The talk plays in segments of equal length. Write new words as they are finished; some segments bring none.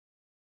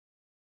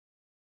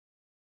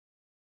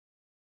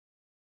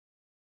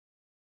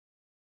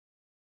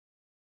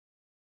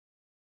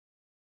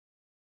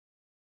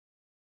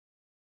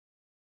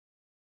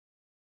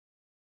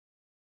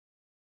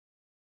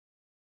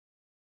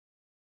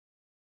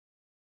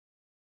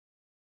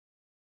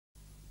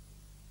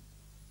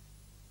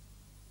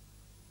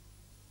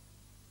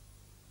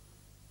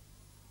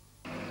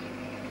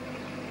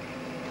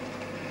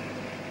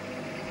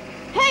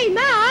Hey,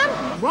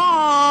 Mum!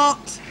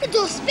 What? The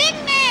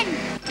Dustbinmen!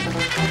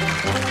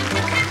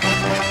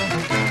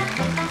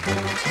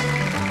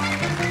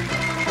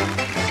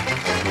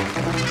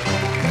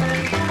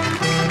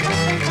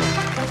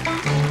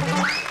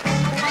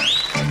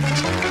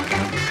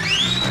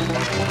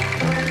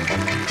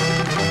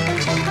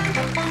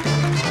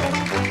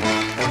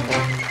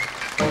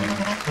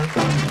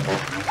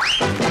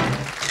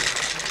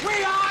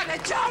 We are the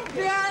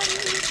champions!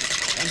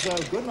 And so,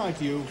 good night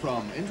to you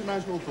from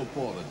international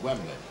football at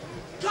Wembley.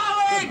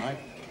 Colin! Good night.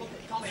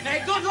 Colin,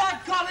 hey, good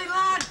luck, Colin,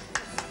 lad!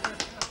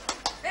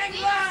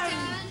 England!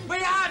 We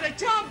are the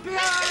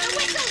champions! The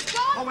whistle's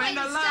gone, Oh, when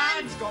the Winston.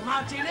 lads go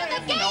marching in, The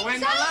when game's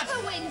the lads...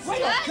 over, Winston. Well,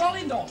 look,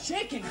 Colin, though,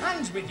 shaking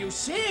hands with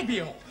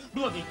Eusebio.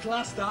 Bloody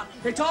class, that.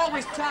 It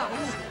always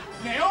tells.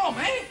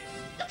 Naomi?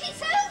 Look,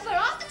 it's over.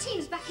 Half the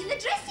team's back in the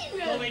dressing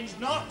room. Colin's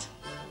not.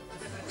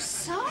 Oh,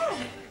 sorry.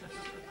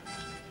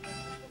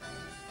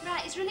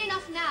 Right, it's running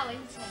off now,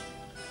 isn't it?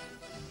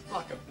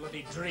 Like a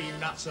bloody dream,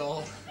 that's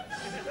all.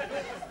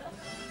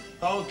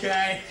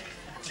 OK.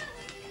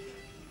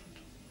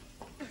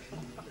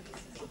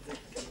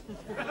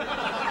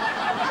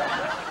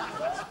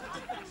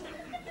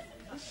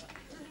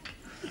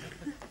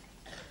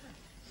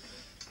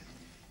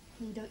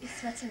 Don't you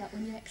sweat a lot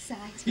when you're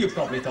excited? You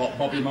probably thought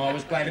Bobby Moore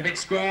was playing a bit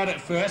square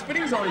at first, but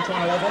he was only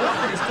trying to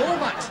overlap with his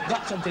fullbacks.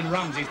 That's something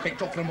Ramsey's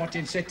picked up from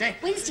watching City.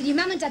 Winston, your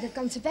mum and dad have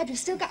gone to bed. We've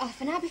still got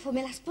half an hour before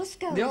my last bus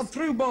goes. The odd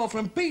through ball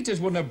from Peters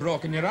wouldn't have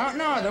broken your heart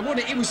neither, would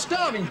it? He was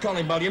starving,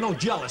 Colin Bell, you know,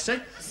 jealousy.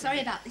 Sorry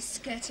about this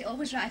skirt. It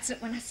always rides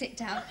up when I sit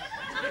down.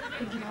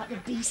 Thinking about the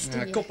beast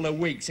in A you. couple of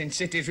weeks in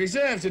City's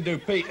reserve to do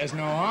Peters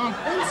no harm.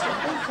 Winston,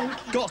 what are you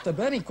thinking? Got the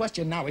burning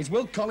question now is,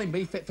 will Colin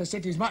be fit for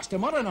City's match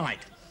tomorrow night?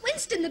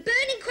 Winston, the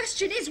burning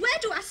question is, where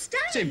do I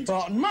stand? It's an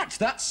important match,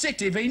 that.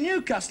 City v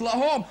Newcastle at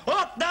home.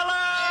 Up the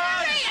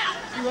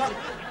lads!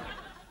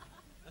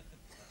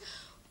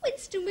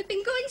 Winston, we've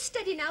been going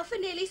steady now for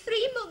nearly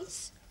 3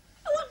 months.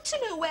 I want to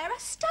know where I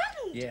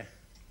stand. Yeah.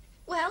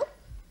 Well?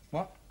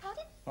 What?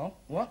 Pardon? Oh,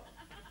 what?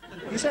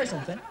 You say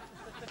something?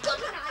 Good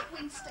night,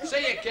 Winston.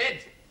 See you,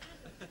 kid.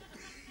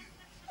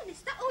 And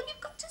is that all you've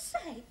got to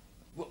say?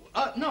 Well,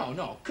 no,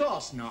 of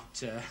course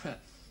not.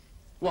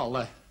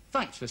 Well,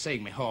 thanks for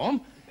seeing me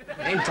home.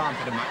 In time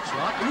for the match,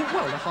 like.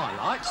 Well, the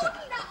highlights. Good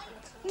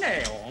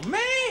night.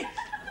 Naomi!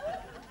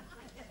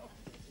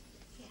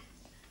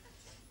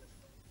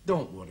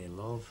 Don't worry,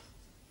 love.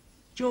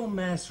 Joe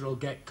Mercer will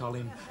get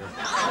Colin fit.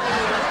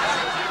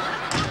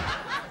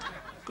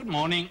 Good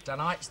morning.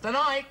 Tonight's the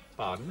night.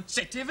 Pardon?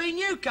 City v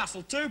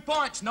Newcastle, 2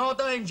 points, no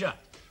danger.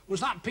 Was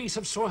that piece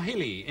of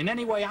Swahili in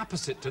any way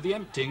apposite to the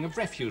emptying of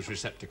refuse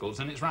receptacles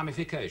and its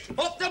ramifications?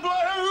 Up the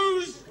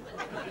Blues!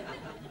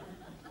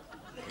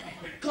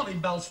 Colin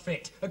Bell's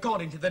fit,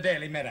 according to the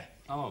Daily Mirror.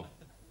 Oh,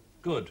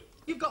 good.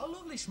 You've got a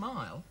lovely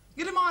smile.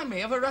 You remind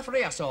me of a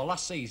referee I saw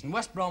last season,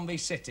 West Brom v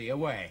City,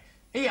 away.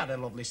 He had a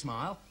lovely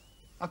smile.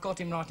 I caught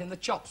him right in the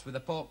chops with a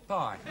pork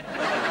pie.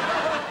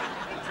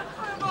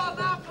 Come on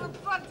now for the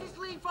Francis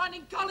Lee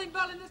finding Colin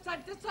Bell in the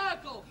centre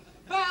circle.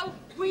 Bell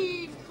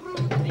weaves through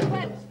the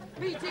defence,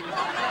 beating 1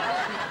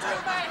 man, 2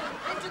 men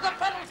into the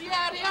penalty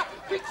area,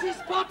 picks his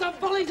spot and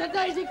volleys a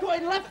daisy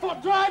going left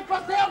foot drive,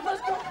 but the others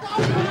come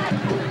down.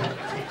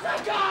 It's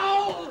a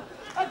goal!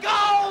 A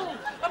goal!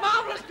 A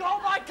marvellous goal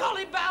by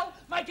Colin Bell,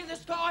 making the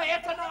score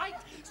here tonight.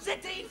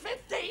 City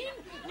 15,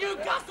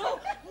 Newcastle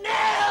 0! We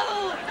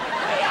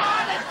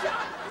are the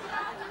champions!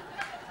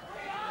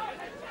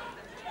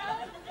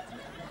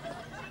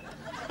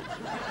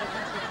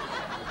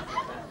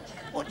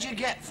 What do you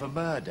get for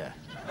murder?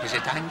 Is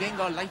it hanging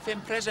or life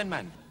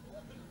imprisonment?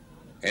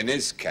 In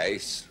his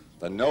case,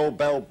 the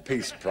Nobel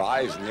Peace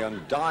Prize and the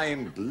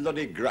undying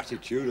bloody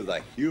gratitude of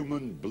the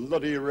human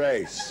bloody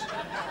race.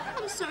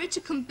 I'm sorry to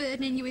come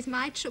burdening you with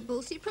my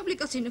troubles. You've probably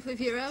got enough of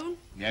your own.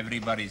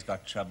 Everybody's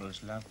got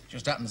troubles, love.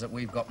 Just happens that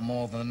we've got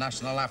more than the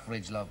national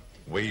average, love.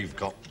 We've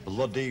got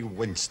bloody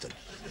Winston.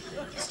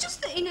 It's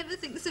just that he never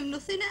thinks of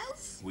nothing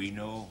else. We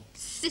know.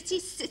 City,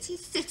 city,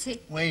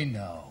 city. We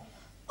know.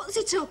 What does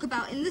he talk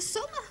about in the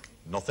summer?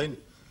 Nothing.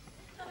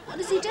 What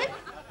does he do?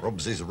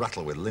 Rubs his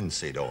rattle with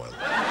linseed oil.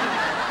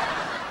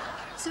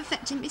 It's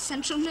affecting my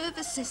central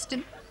nervous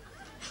system.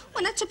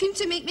 When I took him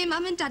to meet my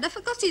mum and dad, I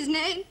forgot his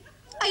name.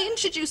 I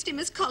introduced him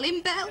as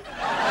Colin Bell.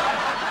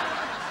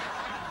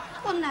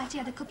 One night he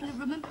had a couple of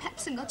rum and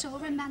peps and got all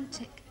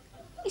romantic.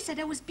 He said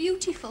I was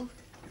beautiful.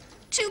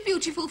 Too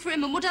beautiful for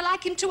him, and would I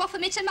like him to offer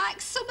me to Mike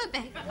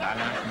Summerby? Well,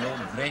 that's no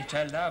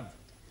greater love.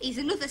 He's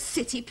another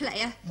City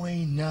player.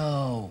 We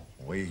know.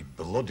 We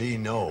bloody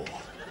know.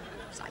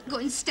 It's like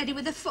going steady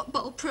with a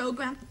football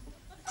programme.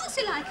 What's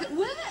he like at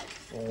work?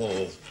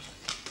 Oh.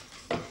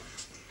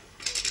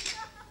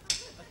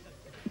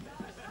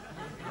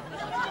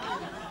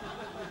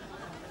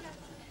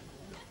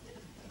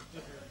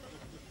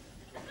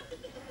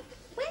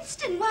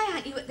 Winston, why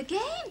aren't you at the game?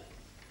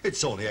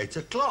 It's only 8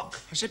 o'clock.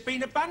 Has it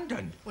been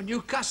abandoned? Were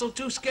Newcastle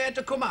too scared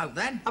to come out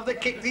then? Have they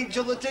kicked each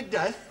other to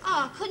death?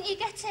 Oh, couldn't you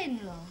get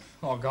in, love?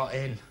 I got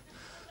in.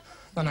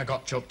 Then I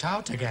got chucked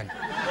out again.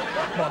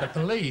 By the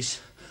police.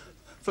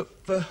 For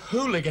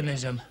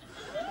hooliganism.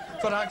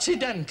 For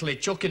accidentally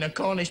chucking a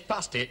Cornish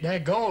pasty at their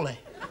goalie.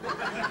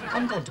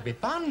 I'm going to be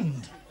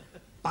banned.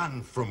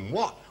 Banned from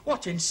what?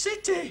 Watching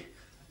City.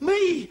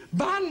 Me,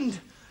 banned.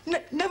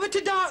 Never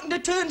to darken the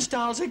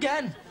turnstiles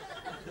again.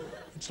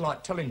 It's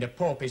like telling the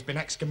Pope he's been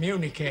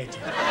excommunicated.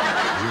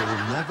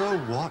 You'll never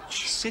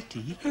watch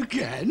City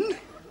again?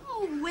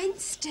 Oh,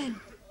 Winston.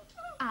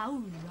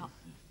 How rotten.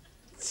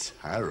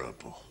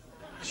 Terrible.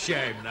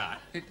 Shame that.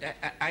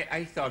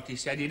 I thought he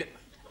said he'd...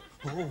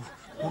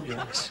 Oh,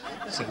 yes.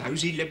 It's a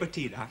lousy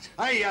liberty, that.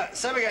 Hey,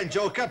 same again,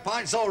 Joker.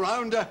 Pints all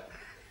round.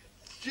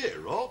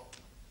 Cheer up.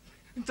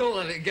 Don't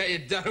let it get you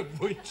down,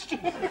 Winston.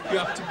 You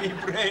have to be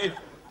brave.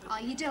 Oh,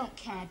 you don't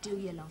care, do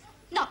you, love?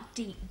 Not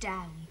deep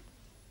down.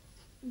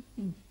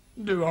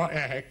 Do I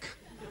heck?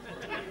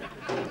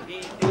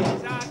 Happy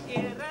days are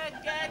here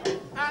again.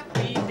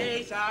 Happy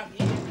days are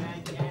here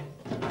again.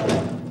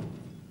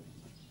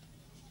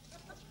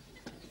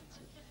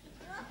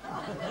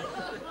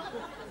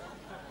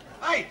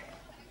 Hey,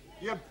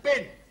 your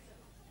bin.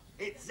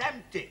 It's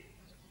empty.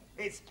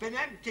 It's been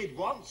emptied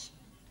once.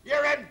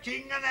 You're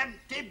emptying an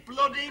empty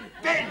bloody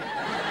bin.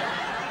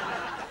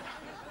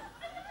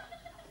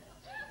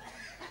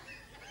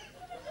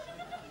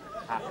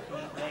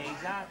 Happy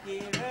days are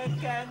here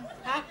again.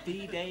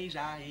 Happy days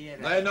are here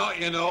again. They're not,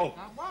 you know.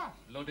 What?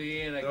 Bloody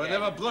here They again. were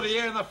never bloody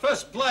here in the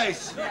first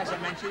place. He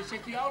hasn't mentioned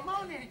City all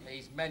morning.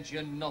 He's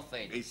mentioned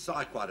nothing. He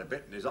sighed quite a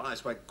bit and his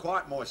eyes went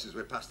quite moist as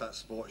we passed that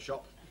sports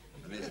shop.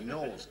 And his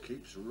nose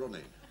keeps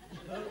running.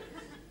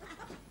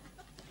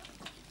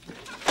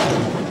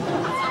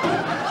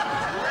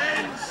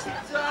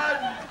 Winston!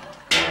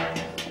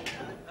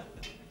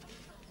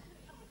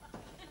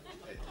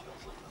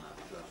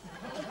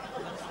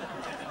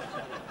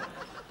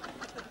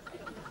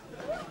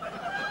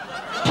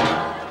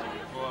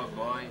 Poor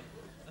boy.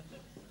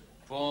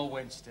 Poor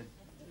Winston.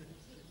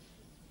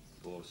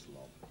 Poor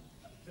slob.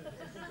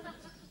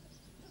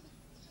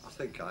 I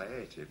think I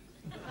ate him.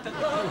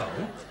 Hello.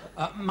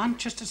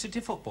 Manchester City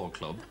Football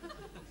Club.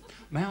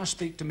 May I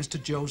speak to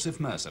Mr. Joseph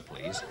Mercer,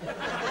 please?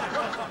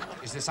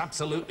 Is this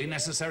absolutely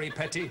necessary,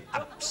 Petty?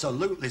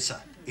 Absolutely,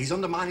 sir. He's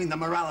undermining the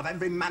morale of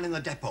every man in the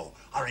depot.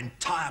 Our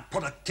entire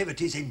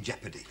productivity's in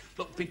jeopardy.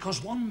 Look,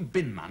 because one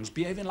bin man's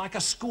behaving like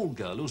a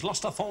schoolgirl who's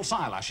lost her false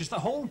eyelashes, the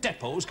whole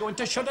depot's going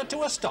to shudder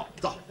to a stop.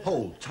 The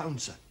whole town,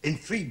 sir. In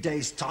 3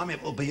 days' time,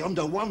 it will be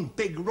under one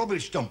big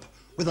rubbish dump,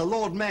 with the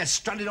Lord Mayor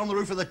stranded on the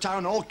roof of the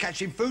town hall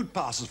catching food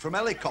parcels from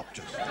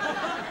helicopters.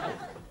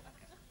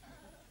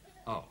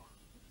 Oh.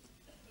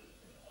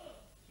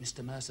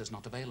 Mr. Mercer's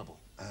not available.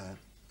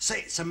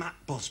 Say it's a Matt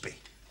Busby.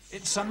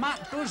 It's Sir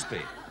Matt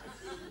Busby.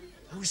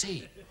 Who's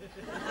he?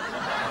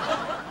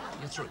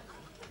 You're through.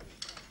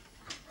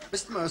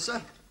 Mr.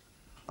 Mercer?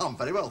 I'm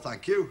very well,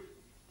 thank you.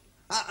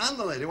 And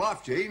the lady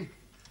wife, Jean.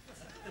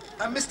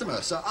 Mr.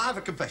 Mercer, I have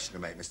a confession to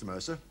make, Mr.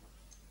 Mercer.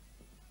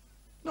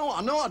 No,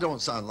 I know I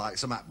don't sound like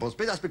Sir Matt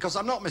Busby. That's because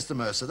I'm not Mr.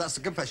 Mercer. That's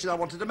the confession I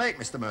wanted to make,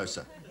 Mr.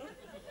 Mercer.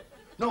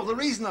 No, the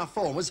reason I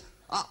phoned was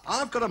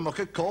I've got a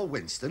mucker called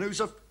Winston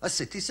who's a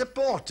City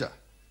supporter.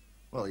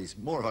 Well, he's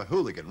more of a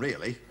hooligan,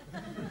 really.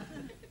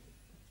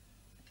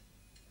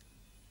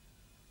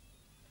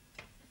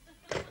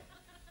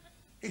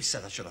 He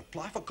said I should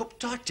apply for cup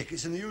tie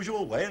tickets in the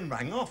usual way and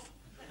rang off.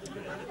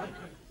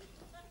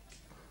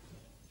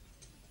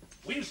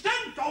 Winston,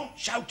 don't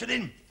shout at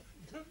him.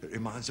 It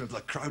reminds me of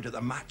the crowd at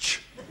the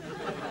match.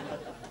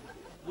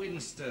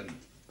 Winston.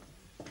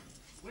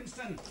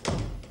 Winston.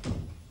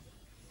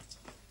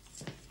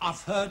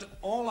 I've heard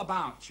all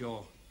about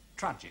your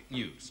tragic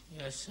news.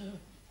 Yes, sir.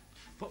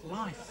 But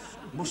life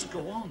must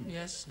go on.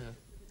 Yes, sir.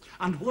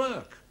 And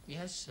work.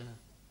 Yes, sir.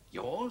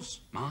 Yours,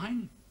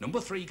 mine,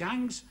 number 3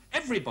 gangs,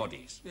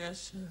 everybody's.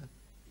 Yes, sir.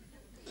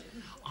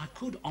 I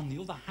could, on the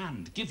other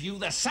hand, give you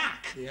the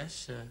sack. Yes,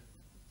 sir.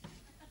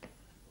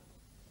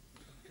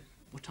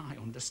 But I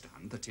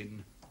understand that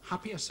in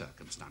happier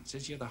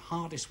circumstances, you're the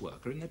hardest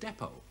worker in the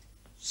depot.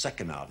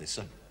 Second hardest,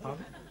 sir.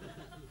 Pardon?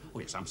 Oh,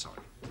 yes, I'm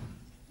sorry.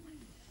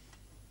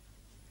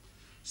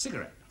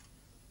 Cigarette.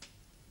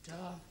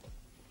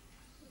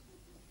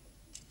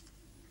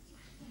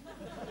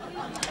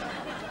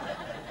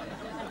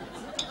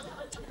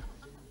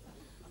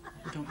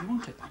 Don't you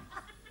want it, then?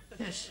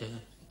 Yes, sir.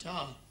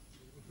 Da.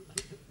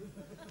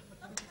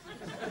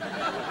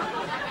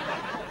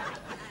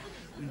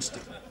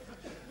 Winston,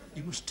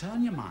 you must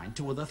turn your mind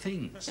to other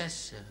things. Yes,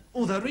 sir.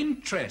 Other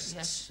interests.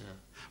 Yes, sir.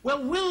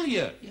 Well, will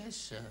you? Yes,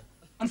 sir.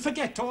 And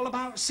forget all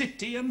about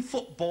City and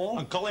football?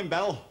 And Colin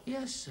Bell.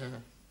 Yes,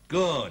 sir.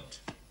 Good.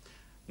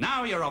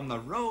 Now you're on the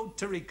road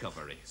to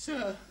recovery.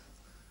 Sir,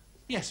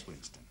 Yes,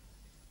 Winston.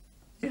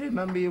 you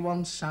remember you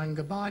once sang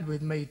Abide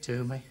With Me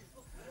to me?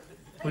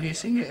 Will you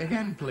sing it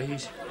again,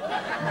 please?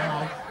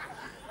 No.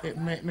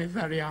 It'd make me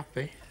very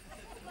happy.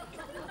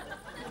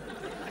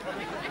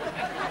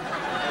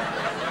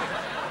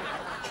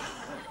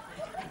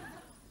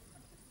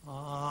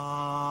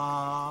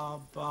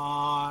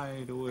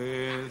 Abide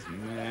with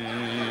me.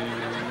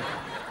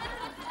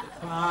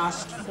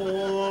 Fast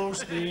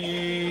falls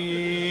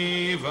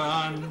the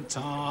eventide.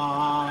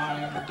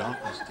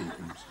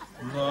 deepens.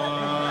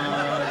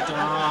 The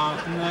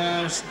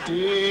darkness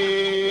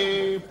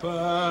deepens.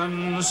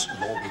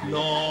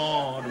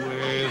 Lord,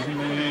 with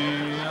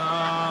me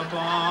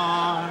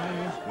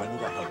abide. When will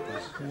that help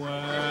us? When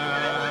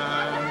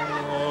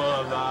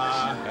will the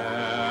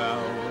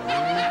hell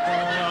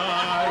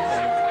revive?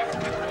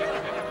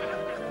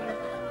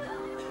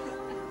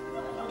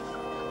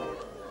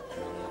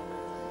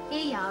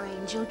 Here you are,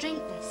 Angel. Drink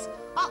this.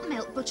 Hot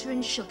milk, butter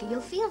and sugar.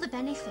 You'll feel the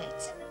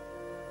benefit.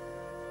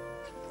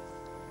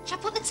 Shall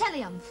I put the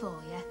telly on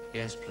for you?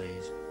 Yes,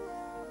 please.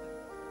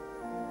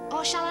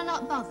 Or shall I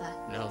not bother?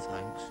 No,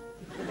 thanks.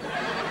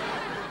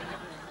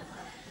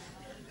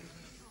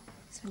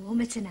 It's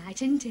warmer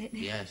tonight, isn't it?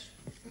 Yes.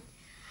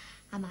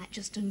 I might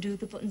just undo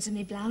the buttons of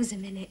my blouse a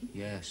minute.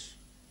 Yes.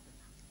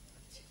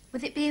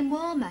 With it being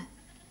warmer?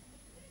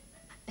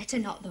 Better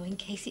not, though, in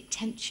case it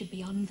tempts you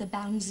beyond the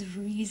bounds of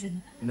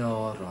reason. No,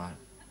 all right.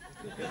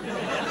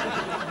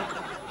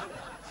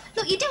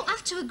 Look, you don't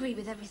have to agree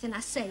with everything I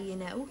say, you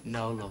know.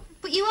 No, love.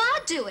 But you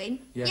are doing.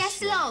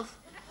 Yes, love.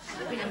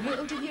 In a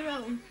world of your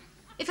own.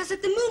 If I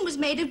said the moon was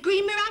made of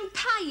green meringue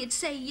pie, you'd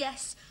say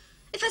yes.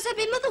 If I said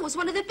my mother was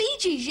one of the Bee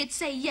Gees, you'd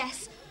say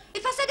yes.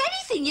 If I said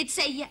anything, you'd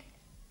say yes.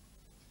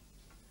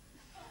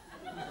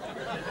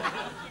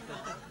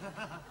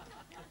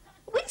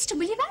 Winston,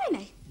 will you marry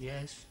me?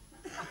 Yes.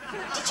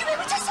 Did you hear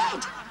what I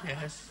said?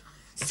 Yes.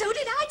 So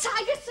did I,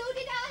 Tiger, so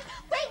did I.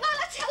 Wait while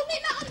I tell me,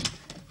 man.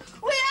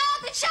 We are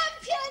the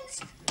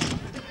champions! We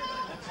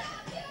are the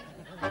champions!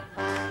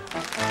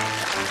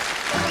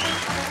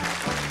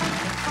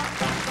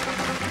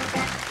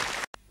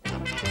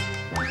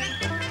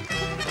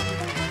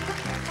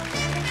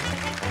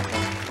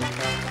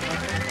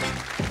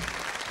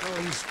 Oh,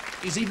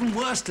 he's even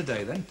worse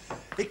today, then.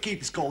 He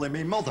keeps calling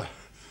me mother.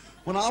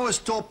 When I was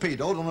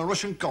torpedoed on a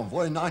Russian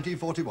convoy in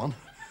 1941,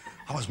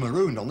 I was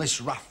marooned on this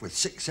raft with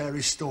 6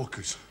 hairy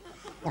stokers.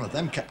 One of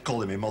them kept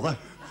calling me mother.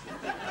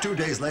 2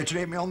 days later,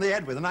 he hit me on the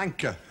head with an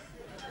anchor.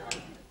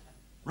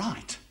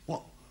 Right.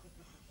 What?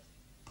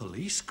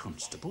 Police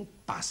Constable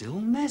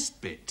Basil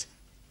Nesbitt.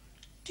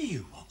 Do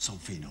you want some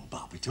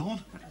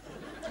phenobarbital?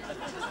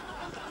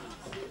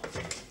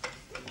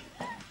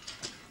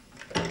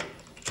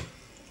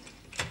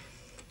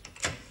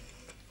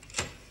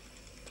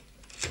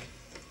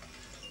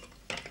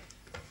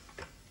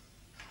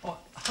 Oh,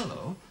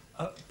 hello.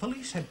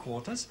 Police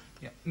headquarters.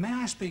 Yeah, may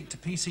I speak to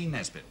PC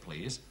Nesbitt,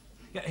 please?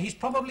 Yeah, he's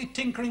probably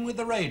tinkering with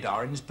the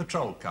radar in his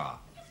patrol car.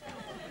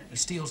 He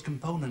steals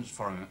components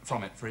from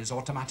it for his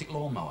automatic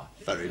lawnmower.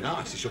 Very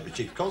nice. He should be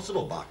chief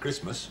constable by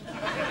Christmas.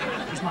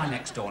 He's my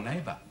next-door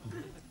neighbour.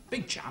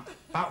 Big chap,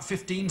 about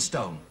 15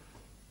 stone.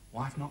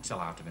 Wife knocks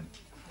hell out of him.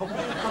 Oh,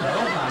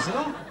 hello,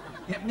 Basil.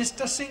 Yeah,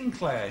 Mr.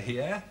 Sinclair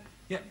here.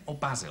 Yeah, oh,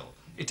 Basil.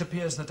 It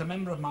appears that a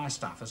member of my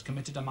staff has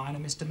committed a minor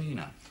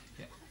misdemeanour.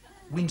 Yeah.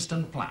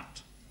 Winston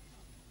Platt.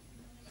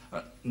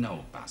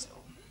 No,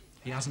 Basil.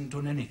 He hasn't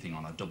done anything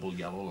on a double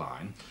yellow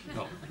line.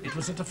 No, it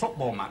was at a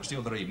football match the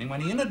other evening when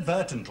he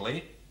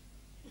inadvertently...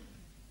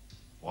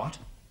 What?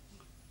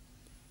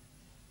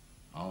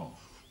 Oh.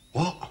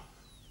 What?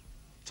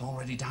 It's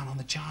already down on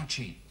the charge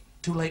sheet.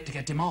 Too late to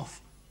get him off.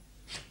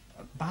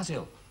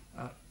 Basil,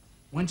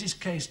 when's his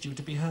case due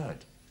to be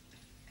heard?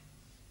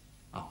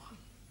 Oh,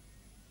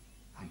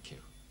 thank you.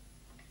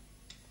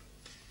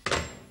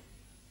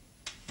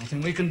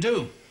 Nothing we can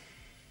do.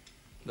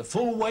 The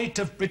full weight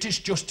of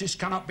British justice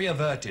cannot be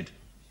averted.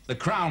 The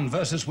Crown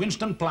versus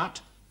Winston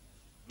Platt,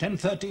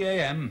 10:30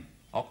 a.m.,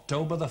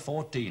 October the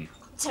 14th.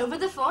 October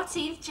the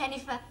 14th,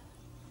 Jennifer.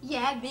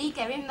 Yeah, me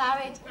getting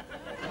married.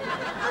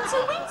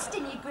 Uncle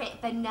Winston, you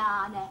great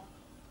banana.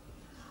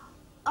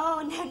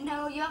 Oh,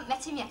 no, you haven't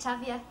met him yet,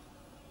 have you?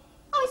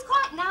 Oh, he's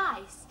quite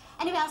nice.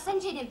 Anyway, I'll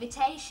send you an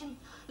invitation.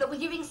 Look, will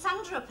you ring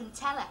Sandra up and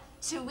tell her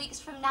 2 weeks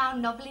from now,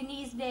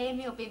 Noblini's name,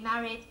 he'll be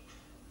married?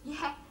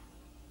 Yeah.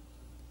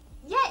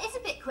 Yeah, it's a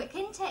bit quick,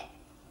 isn't it?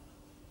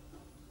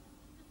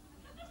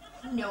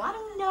 No,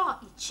 I'm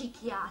not, you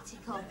cheeky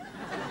article.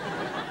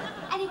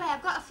 Anyway,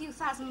 I've got a few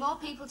thousand more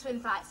people to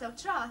invite, so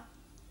try.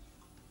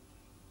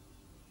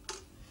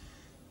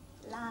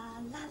 La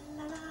la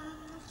la la,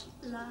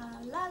 la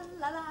la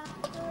la la.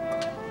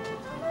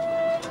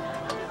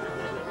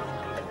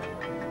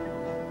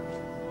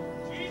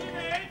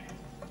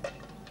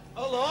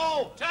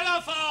 Hello?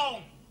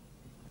 Telephone!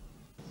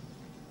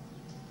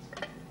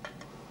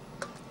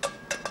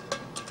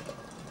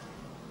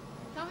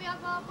 Can we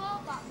have our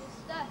ball back,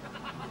 mister?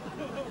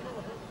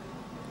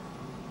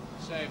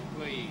 Say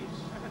please.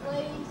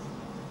 Please.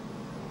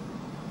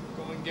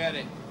 Go and get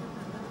it.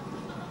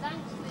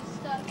 Thanks,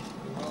 mister.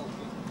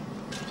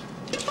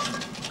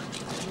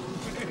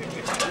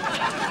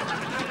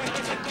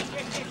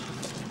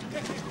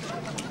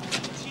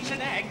 She's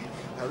an egg.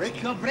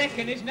 Eric? You're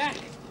breaking his neck.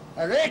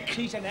 Eric?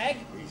 She's an egg.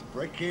 He's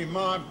breaking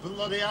my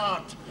bloody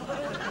heart.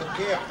 Look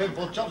here,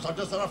 Pimple Chops, I've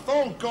just had a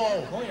phone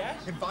call. Oh,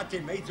 yes?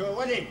 Inviting me to a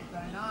wedding.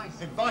 Very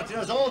nice. Inviting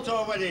us all to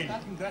a wedding.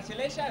 Well,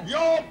 congratulations.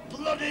 Your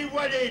bloody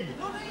wedding!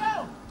 Bloody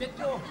hell! Did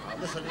you? Now,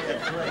 listen here,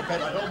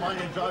 Greyhead, I don't mind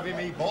you driving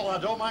me ball, I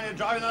don't mind you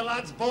driving the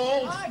lads'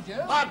 balls. I do.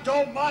 I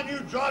don't mind you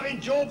driving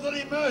Joe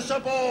bloody Mercer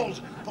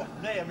balls. But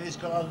Naomi's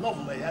got a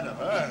lovely head of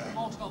her.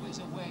 Most of it's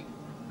a wig.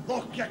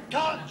 Look, you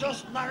can't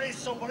just marry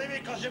somebody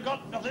because you've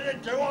got nothing to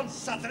do on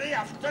Saturday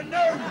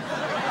afternoon.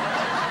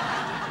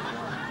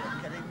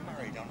 We're getting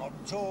married on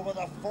October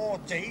the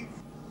 14th.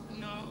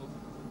 No.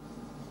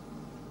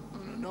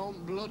 And I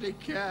don't bloody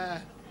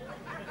care.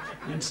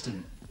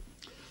 Winston,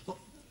 look,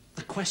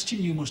 the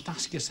question you must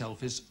ask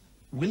yourself is,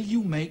 will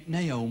you make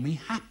Naomi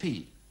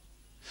happy?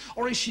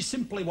 Or is she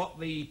simply what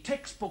the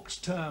textbooks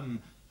term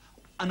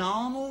an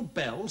Arnold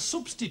Bell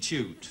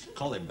substitute?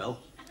 Colin Bell.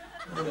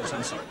 Yes,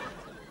 I'm sorry.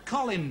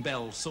 Colin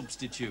Bell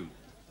substitute.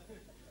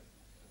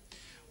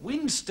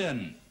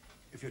 Winston.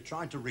 If you're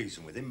trying to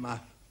reason with him,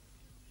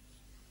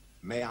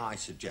 may I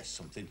suggest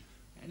something?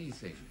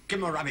 Anything. Give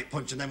him a rabbit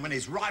punch and then when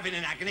he's writhing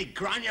in agony,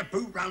 grind your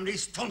boot round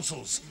his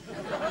tonsils.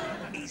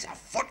 He's a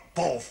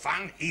football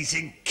fan. He's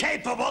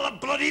incapable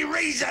of bloody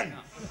reason.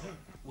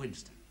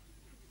 Winston,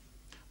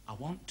 I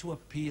want to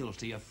appeal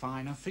to your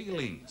finer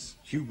feelings.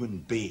 Human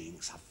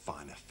beings have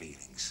finer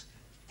feelings.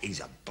 He's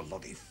a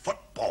bloody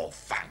football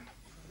fan.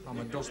 I'm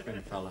a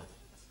dustbin fella.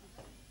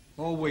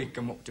 All week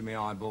I'm up to my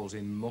eyeballs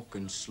in muck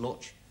and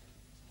sludge.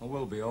 I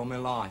will be all my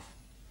life.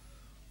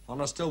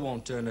 And I still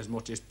won't turn as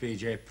much as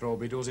PJ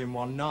Proby does in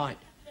one night.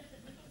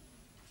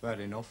 Fair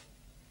enough.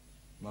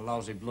 I'm a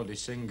lousy bloody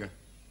singer.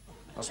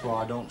 That's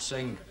why I don't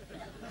sing.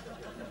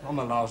 I'm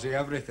a lousy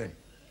everything.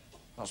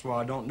 That's why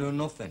I don't do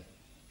nothing.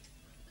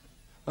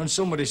 And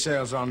somebody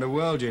sails around the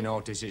world, you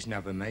notice it's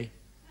never me.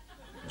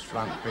 It's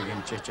Frank Pig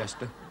in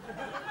Chichester.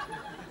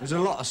 There's a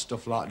lot of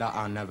stuff like that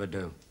I never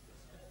do.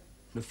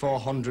 The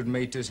 400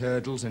 metres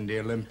hurdles in the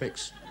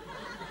Olympics,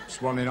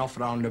 swanning off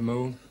round the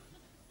moon,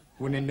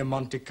 winning the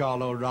Monte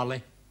Carlo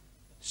rally,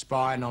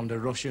 spying on the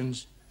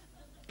Russians,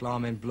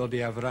 climbing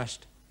bloody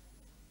Everest.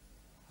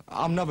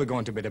 I'm never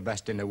going to be the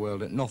best in the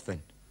world at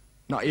nothing,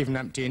 not even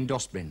emptying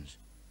dustbins.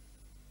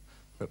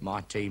 But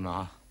my team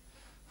are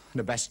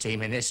the best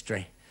team in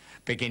history.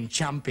 Begin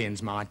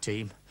champions, my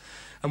team.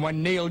 And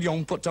when Neil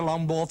Young puts a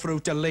long ball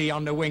through to Lee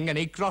on the wing and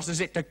he crosses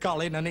it to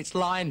Colin and it's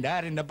lying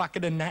there in the back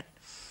of the net,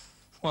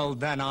 well,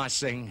 then I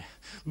sing.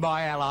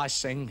 By hell, I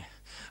sing.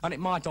 And it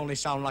might only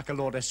sound like a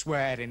load of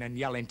swearing and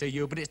yelling to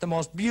you, but it's the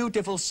most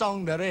beautiful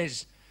song there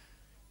is.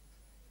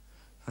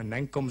 And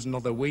then comes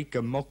another week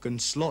of muck and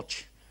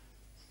sludge.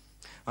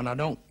 And I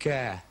don't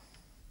care.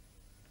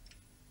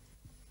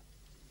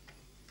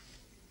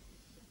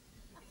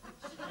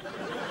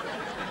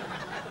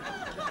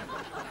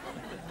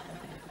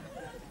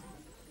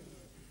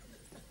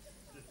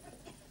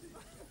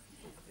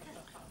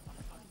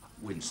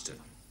 Winston,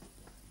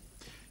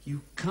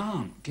 you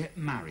can't get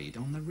married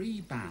on the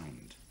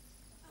rebound.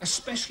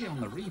 Especially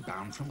on the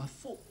rebound from a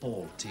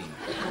football team.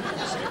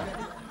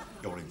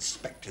 Your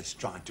inspector's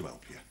trying to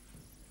help you.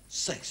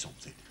 Say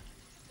something.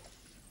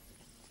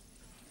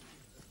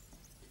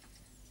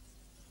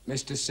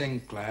 Mr.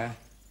 Sinclair,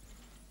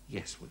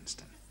 Yes,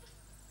 Winston.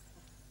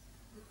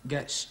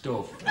 get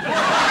stuffed.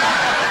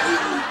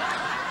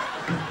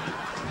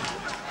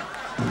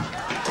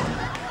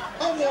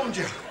 I warned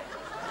you.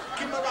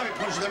 Give him a rabbit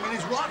punch then when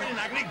he's writhing in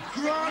agony,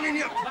 grinding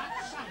you.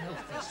 That's a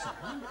healthy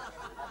son.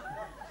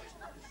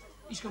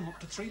 He's gone up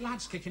to 3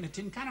 lads kicking a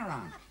tin can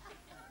around.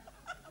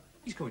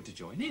 He's going to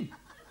join in.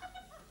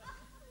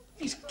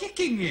 He's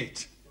kicking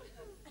it.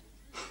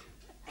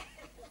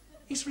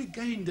 He's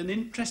regained an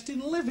interest in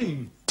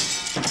living.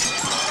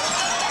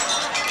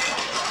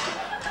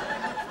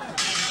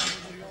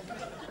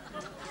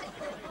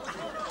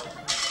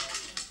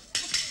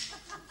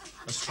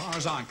 As far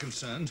as I'm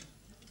concerned,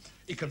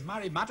 he can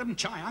marry Madam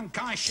Chiang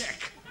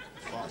Kai-shek.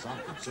 As far as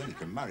I'm concerned, he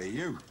can marry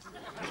you.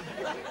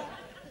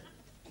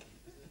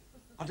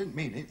 I didn't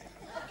mean it.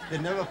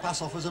 They'd never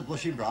pass off as a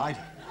blushing bride.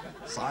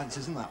 Science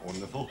isn't that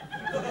wonderful.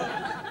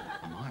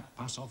 I might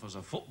pass off as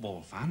a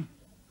football fan.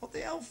 What the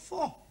hell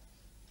for?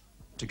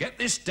 To get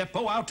this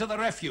depot out of the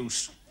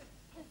refuse.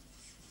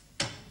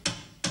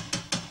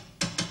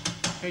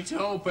 It's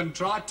open.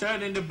 Try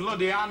turning the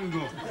bloody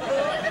handle.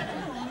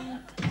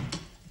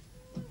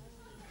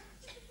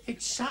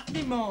 It's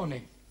Saturday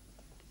morning.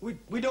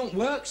 We don't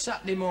work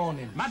Saturday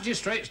morning.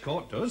 Magistrates'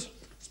 Court does,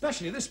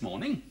 especially this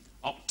morning,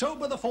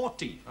 October the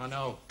 14th. I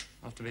know.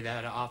 I have to be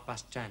there at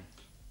 10:30.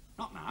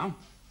 Not now.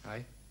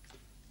 Hey?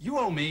 You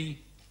owe me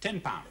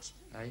 £10.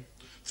 Hey?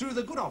 Through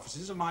the good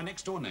offices of my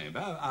next-door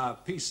neighbour,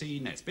 P.C.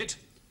 Nesbitt,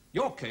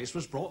 your case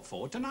was brought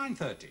forward to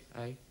 9:30.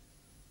 Hey?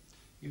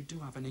 You do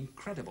have an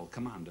incredible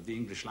command of the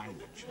English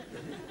language.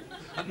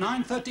 At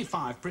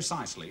 9:35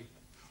 precisely,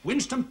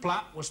 Winston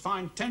Platt was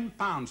fined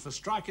 £10 for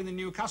striking the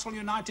Newcastle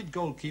United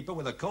goalkeeper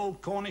with a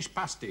cold Cornish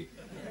pasty,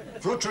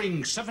 for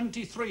uttering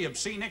 73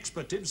 obscene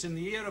expletives in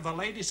the ear of a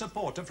lady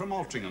supporter from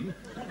Altrincham,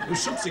 who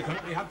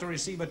subsequently had to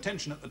receive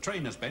attention at the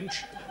trainer's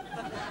bench,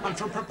 and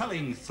for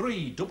propelling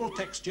 3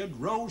 double-textured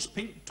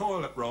rose-pink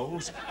toilet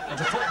rolls at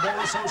a Football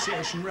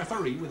Association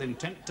referee with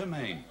intent to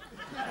maim.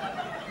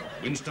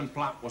 Winston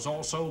Platt was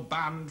also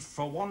banned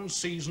for 1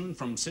 season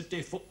from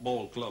City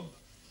Football Club.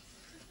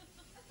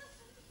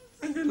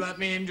 If you'd let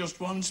me in just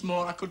once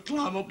more, I could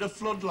climb up the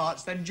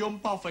floodlights, then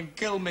jump off and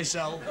kill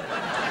myself.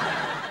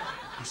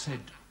 I said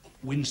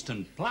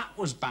Winston Platt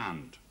was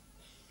banned,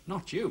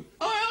 not you.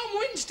 I am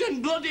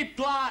Winston bloody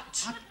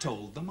Platt. I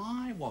told them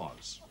I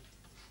was.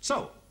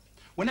 So,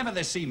 whenever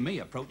they see me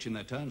approaching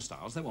their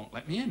turnstiles, they won't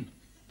let me in.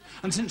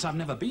 And since I've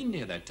never been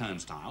near their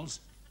turnstiles,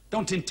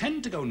 don't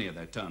intend to go near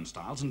their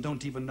turnstiles, and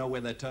don't even know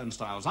where their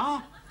turnstiles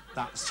are,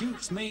 that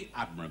suits me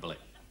admirably.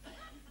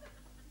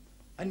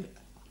 And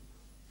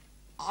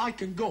I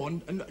can go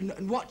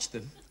and watch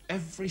them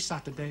every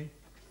Saturday.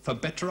 For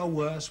better or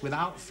worse,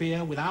 without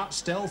fear, without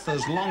stealth,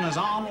 as long as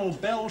Arnold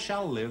Bell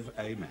shall live,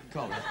 amen.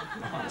 Colin.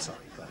 Oh, I'm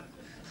sorry, Claire.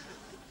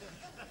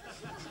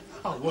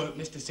 I'll work,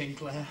 Mr.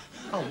 Sinclair.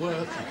 I'll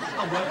work.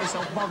 I'll work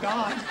myself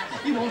bog-eyed.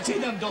 You won't see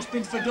them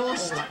dustbins for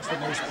dust. Oh, that's the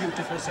most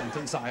beautiful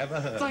sentence I ever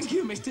heard. Thank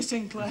you, Mr.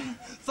 Sinclair.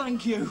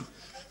 Thank you.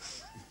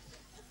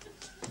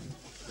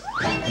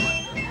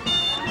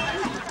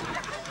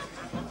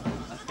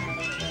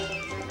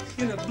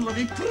 You're a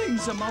bloody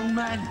prince among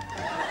men.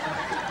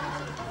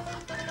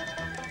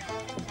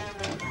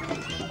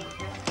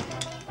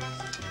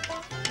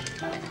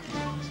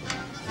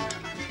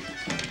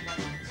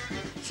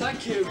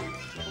 Thank you.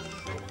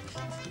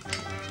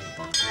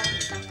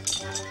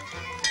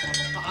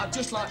 I'd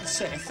just like to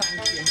say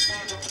thank you.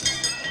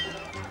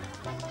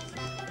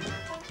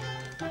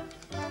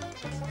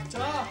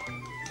 Ta.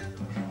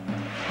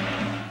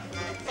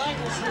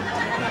 Thanks.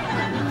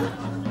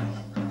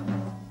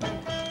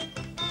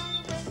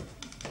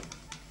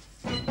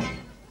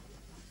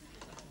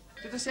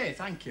 Did I say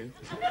thank you?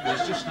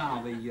 There's just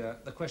now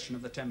the question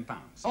of the £10.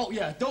 Oh,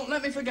 yeah, don't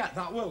let me forget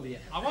that, will you?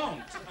 I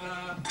won't.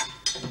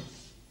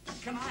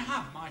 Can I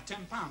have my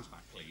 £10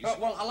 back, please?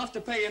 Well, I'll have to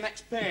pay you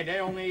next payday,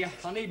 only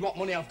I need what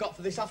money I've got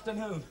for this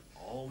afternoon.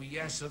 Oh,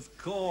 yes, of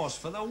course,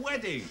 for the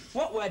wedding.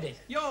 What wedding?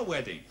 Your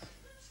wedding.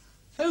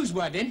 Whose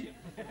wedding?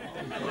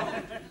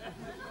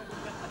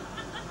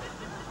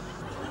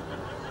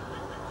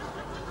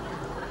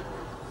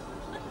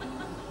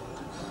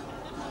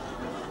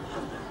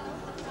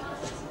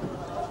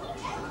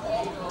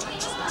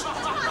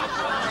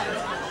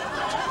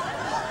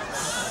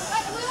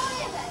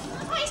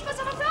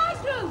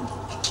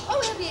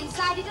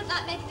 He doesn't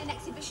like making an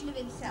exhibition of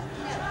himself,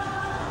 no.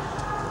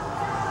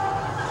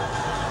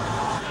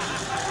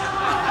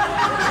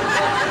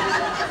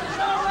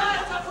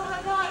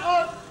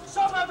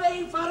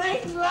 Summerby for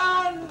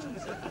England!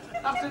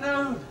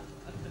 Afternoon.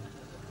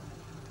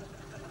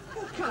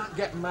 You can't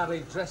get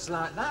married dressed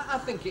like that. I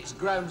think it's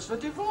grounds for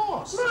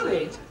divorce.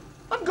 Married?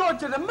 I'm going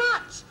to the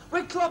match.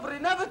 We're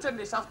clobbering Everton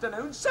this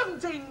afternoon,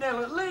 17-0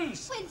 at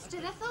least.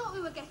 Winston, I thought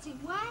we were getting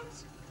wed.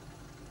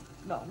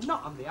 No,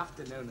 not on the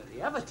afternoon of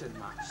the Everton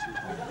match.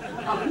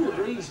 I'm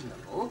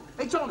reasonable.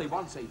 It's only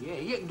once a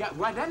year. You can get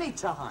wed any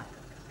time.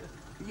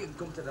 You can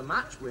come to the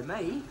match with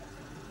me.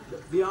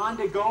 Behind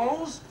the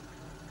goals.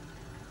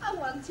 I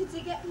wanted to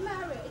get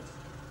married.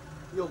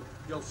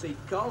 You'll see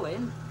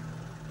Colin.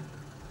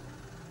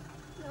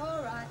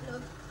 All right,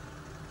 love.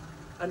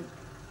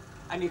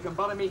 And you can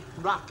borrow me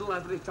rattle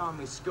every time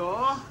we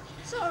score.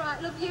 It's all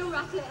right, love. You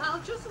rattle it.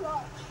 I'll just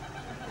watch.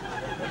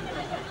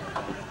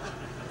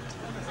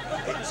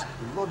 It's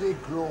bloody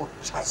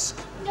grotesque.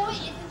 No, it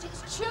isn't.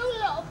 It's true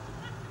love.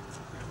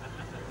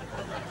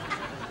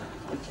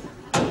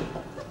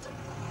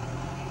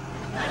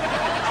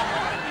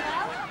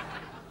 Well,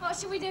 what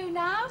shall we do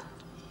now?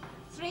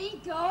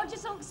 3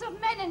 gorgeous hunks of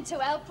men and 2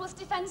 helpless,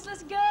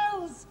 defenceless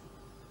girls.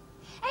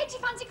 Hey, do you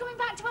fancy coming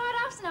back to our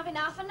house and having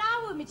half an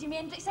hour with me Jimi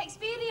Hendrix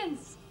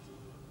experience?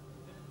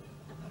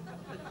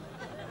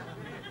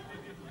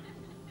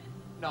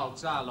 No,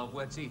 I love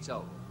we're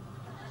teetotal.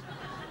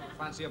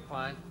 Fancy a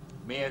pint?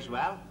 Me as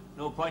well.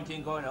 No point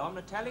in going home,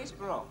 the telly's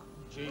broke.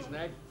 Cheese and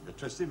egg? You're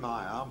twisting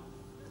my arm.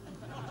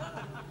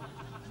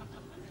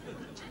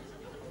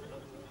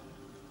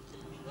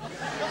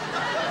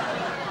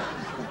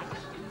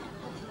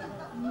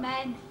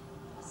 Men.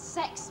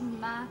 Sex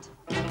mad.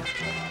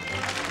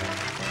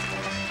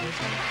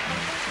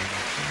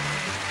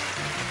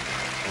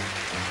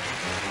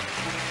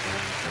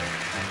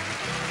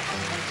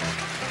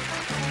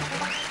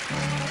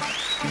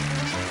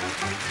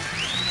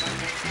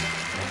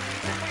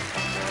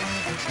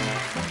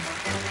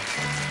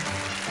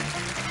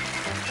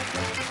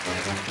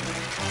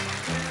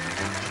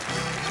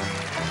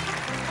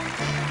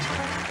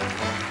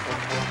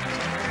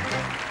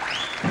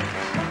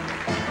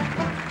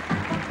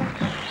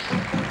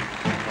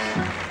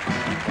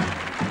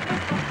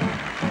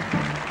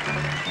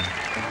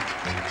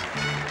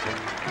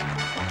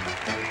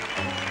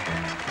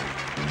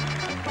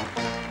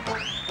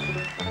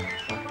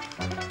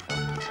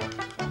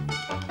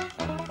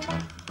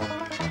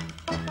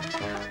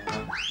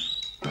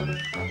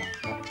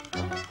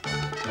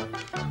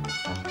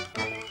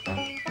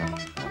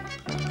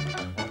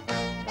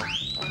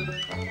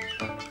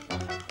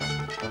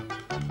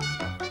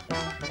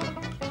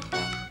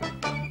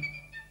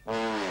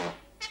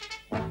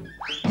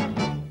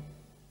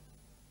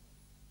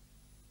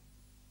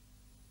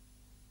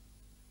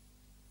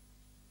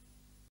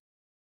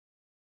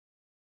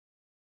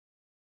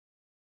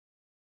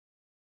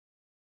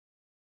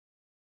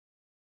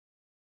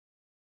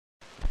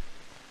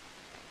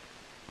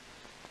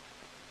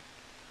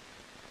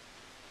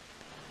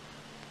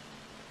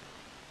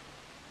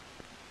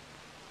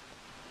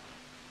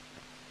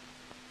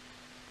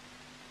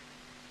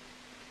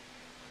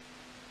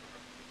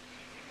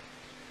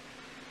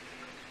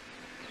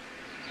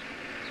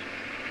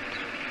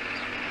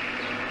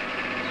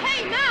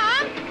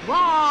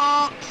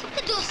 What?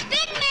 The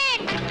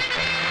Dustbinmen!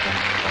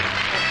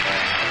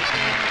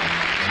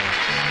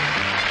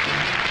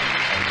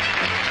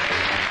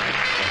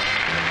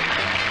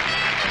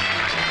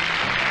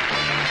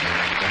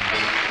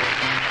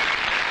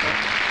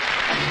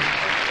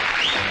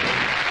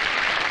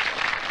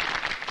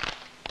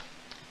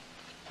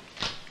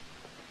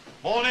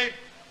 Morning.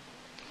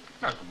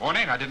 Oh, good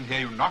morning. I didn't hear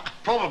you knock.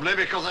 Probably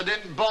because I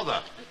didn't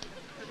bother.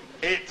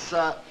 It's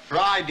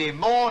Friday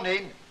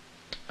morning.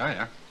 Oh,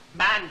 yeah.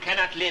 Man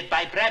cannot live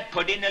by bread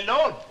pudding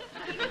alone.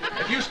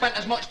 If you spent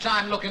as much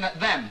time looking at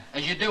them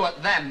as you do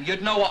at them,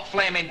 you'd know what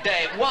flaming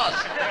day it was.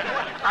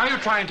 Are you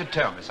trying to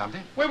tell me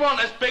something? We want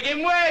us big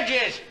in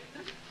wages.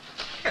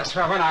 Yes,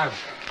 well, when I've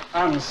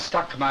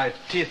unstuck my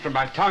teeth from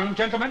my tongue,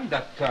 gentlemen,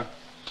 that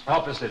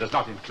obviously does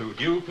not include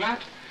you,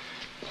 Platt.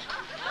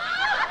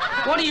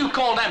 What do you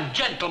call them,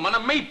 gentlemen,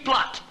 and me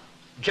Platt?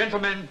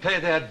 Gentlemen pay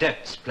their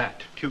debts,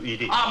 Platt,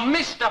 QED. I'm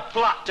Mr.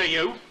 Platt to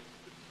you.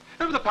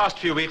 Over the past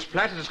few weeks,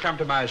 Platt, it has come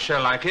to my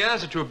shell-like ears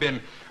that you've been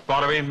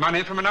borrowing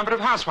money from a number of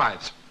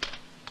housewives.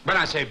 When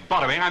I say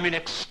borrowing, I mean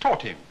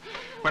extorting.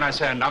 When I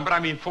say a number, I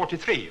mean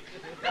 43.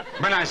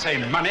 When I say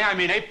money, I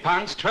mean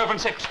 £8, 12 and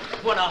 6.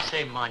 When I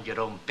say mind your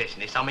own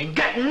business, I mean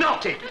get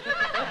knotted.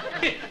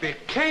 It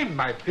became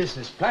my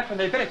business, Platt, when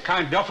they very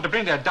kindly offered to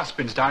bring their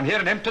dustbins down here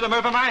and empty them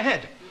over my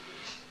head.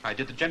 I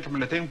did the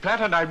gentlemanly thing,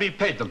 Platt, and I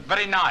repaid them.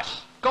 Very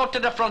nice. Go to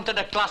the front of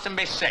the class and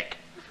be sick.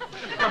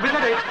 Well, with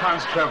that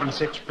 £8, 12 and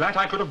 6, Platt,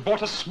 I could have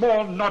bought a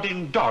small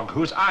nodding dog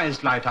whose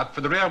eyes light up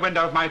for the rear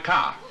window of my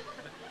car.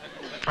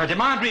 I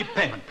demand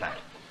repayment, Platt.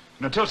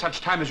 And until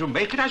such time as you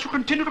make it, I shall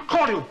continue to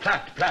call you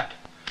Platt.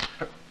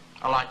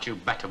 I liked you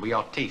better with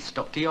your teeth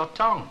stuck to your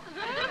tongue.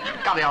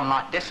 Carry on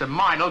like this and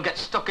mine'll get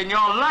stuck in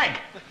your leg.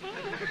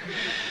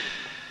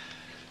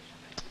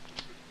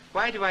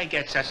 Why do I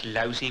get such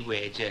lousy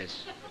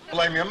wages?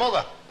 Blame your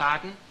mother.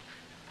 Pardon?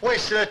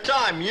 Wasted her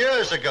time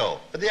years ago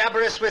at the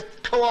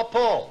Aberystwyth Co-op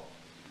Hall,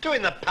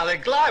 doing the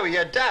Paraglide with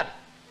your dad,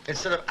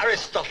 instead of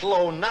Aristotle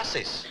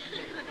Onassis.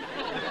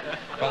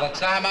 By the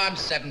time I'm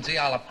 70,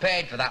 I'll have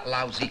paid for that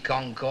lousy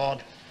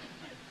Concorde.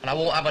 And I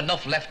won't have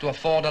enough left to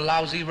afford a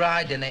lousy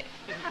ride in it.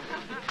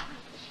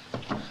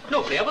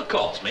 Nobody ever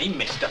calls me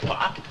Mr.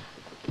 Platt.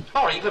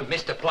 Or even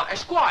Mr. Platt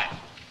Esquire.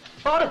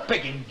 Or a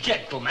pigging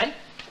gentleman.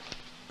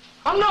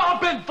 I'm not a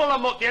bin full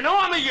of muck, you know.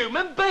 I'm a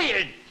human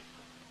being.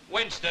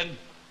 Winston,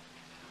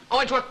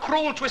 owing to a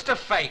cruel twist of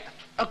fate,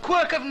 a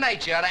quirk of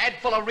nature and a head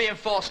full of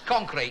reinforced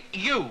concrete,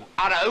 you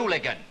are a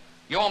hooligan.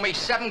 You owe me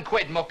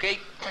 £7, mucky.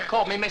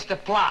 Call me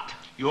Mr. Platt.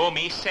 You owe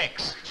me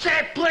 6.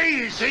 Say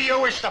please, do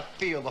you wish to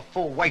feel the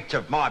full weight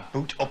of my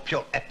boot up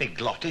your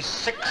epiglottis?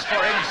 6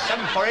 for him,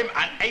 7 for him,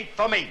 and 8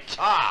 for me.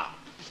 Ah!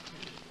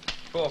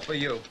 4 for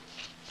you.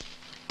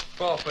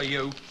 4 for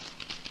you.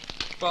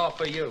 4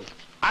 for you.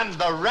 And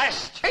the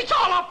rest? It's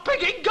all I've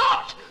pigging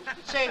got!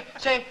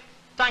 Say,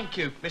 thank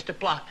you, Mr.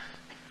 Platt.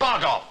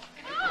 Bog off!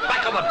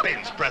 Back on the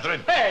bins,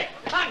 brethren. Hey,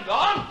 hang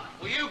on!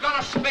 Were you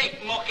gonna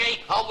speak,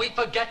 mucky? Are we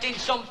forgetting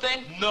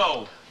something?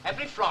 No.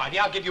 Every Friday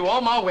I'll give you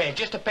all my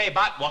wages to pay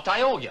back what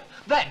I owe you.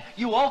 Then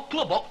you all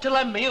club up to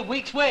lend me a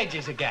week's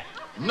wages again.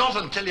 Not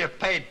until you've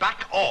paid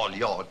back all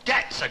your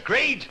debts,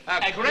 agreed?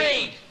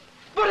 Agreed.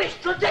 But it's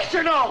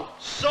traditional!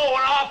 So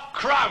are half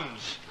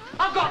crowns.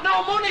 I've got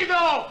no money,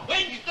 though!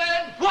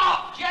 Winston!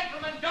 What?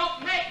 Gentlemen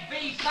don't make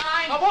V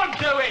signs! I won't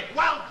do it!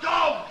 Well,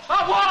 don't!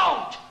 I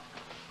won't!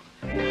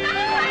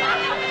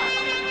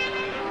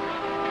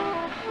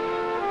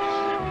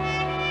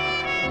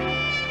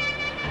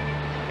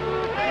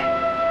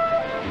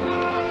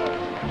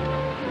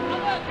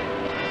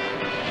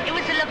 It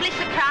was a lovely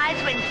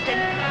surprise, Winston,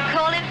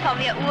 calling for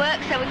me at work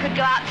so we could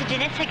go out to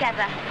dinner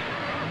together.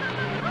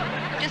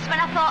 Just when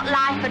I thought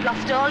life had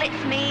lost all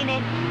its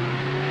meaning.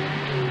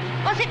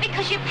 Was it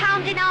because your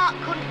pounding heart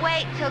couldn't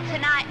wait till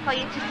tonight for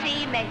you to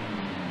see me?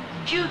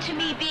 Due to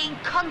me being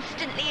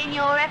constantly in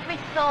your every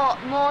thought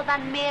more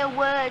than mere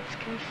words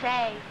can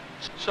say.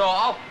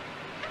 So,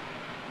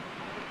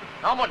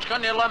 how much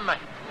can you lend me?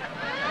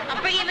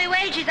 I'll bring you my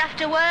wages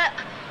after work.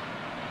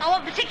 I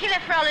want particular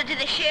for holiday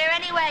this year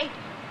anyway.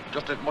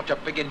 Just as much a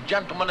pigging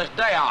gentleman as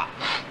they are.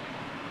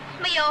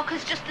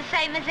 Mallorca's just the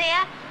same as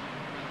here.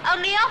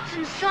 Only hot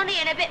and sunny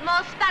and a bit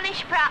more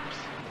Spanish, perhaps.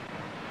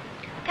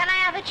 Can I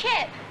have a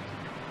chip?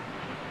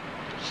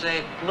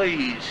 Say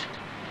please.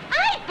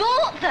 I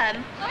bought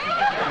them.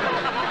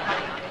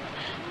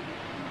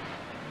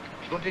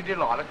 Bloody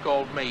Delilah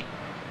called me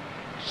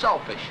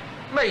selfish.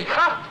 Me,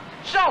 huh?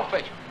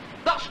 Selfish.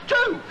 That's 2.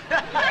 1.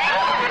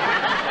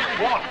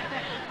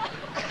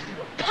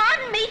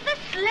 Pardon me for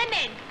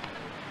slimming.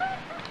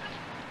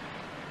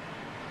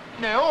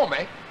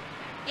 Naomi?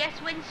 Yes,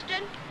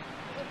 Winston?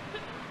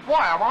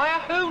 Why am I a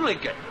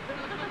hooligan?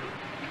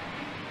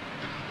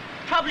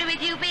 Probably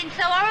with you being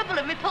so horrible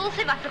and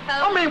repulsive, I suppose.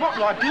 I mean, what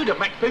do I do that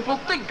makes people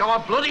think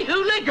I'm a bloody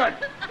hooligan?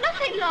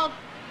 Nothing, love.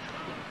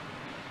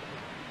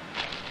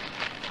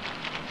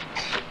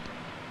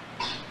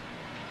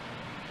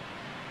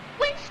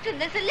 Winston,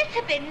 there's a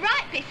litter bin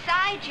right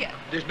beside you.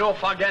 There's no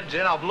fag ends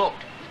in, I've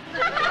looked.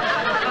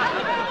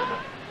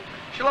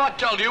 Shall I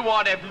tell you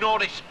why they've no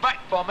respect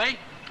for me?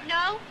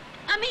 No.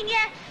 I mean,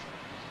 yes.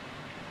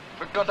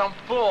 Because I'm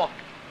poor.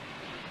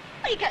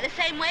 Well, you get the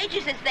same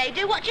wages as they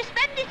do. What do you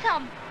spend it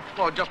on?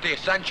 Well, just the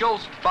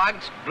essentials.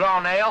 Bags,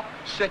 brown ale,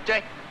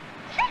 city.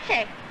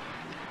 City?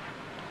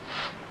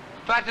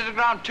 Fare to the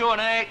ground 2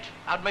 and 8.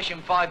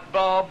 Admission 5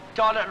 bob.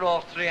 Toilet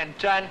roll 3 and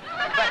 10.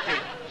 Betty,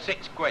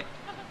 6 quid.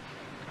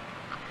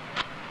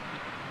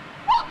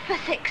 What for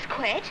 6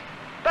 quid?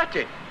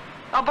 Betty,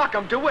 I back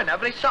 'em to win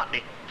every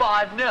Saturday.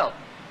 5-0.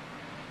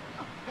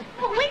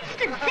 Well,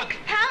 Winston,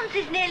 £6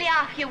 is nearly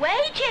half your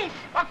wages.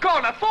 I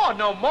can't afford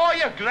no more,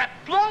 you gret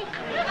plonk.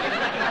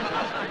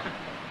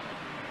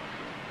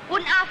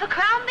 Wouldn't half a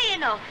crown be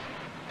enough?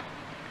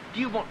 Do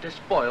you want to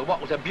spoil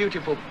what was a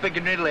beautiful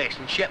pigging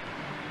relationship?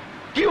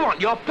 Do you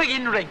want your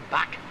pigging ring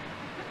back?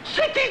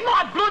 City's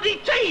my bloody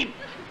team!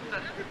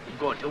 I'm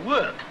going to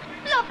work.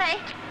 Love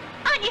it.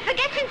 Aren't you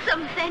forgetting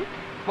something?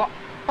 What?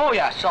 Oh,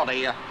 yeah,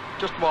 sorry,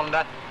 just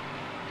wondered.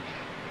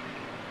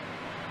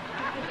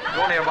 There's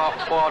only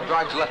about 4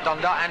 drags left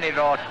on that any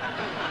road.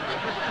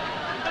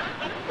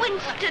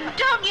 Winston,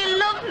 don't you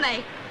love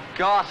me? Of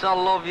course I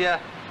love you.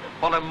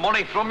 Want the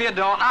money from you,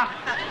 don't I?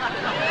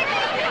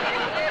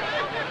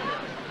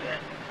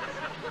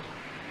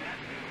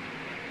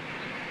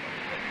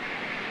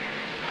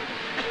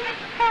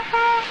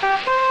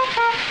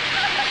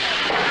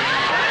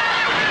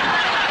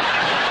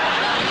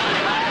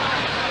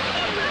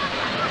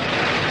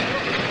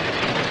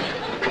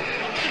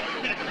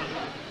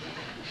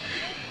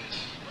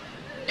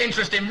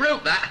 Interesting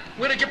route, that.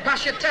 Where did you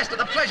pass your test? At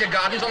the pleasure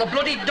gardens on a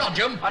bloody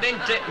dodgem? I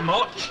didn't take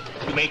much.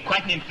 You made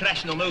quite an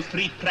impression on those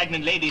 3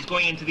 pregnant ladies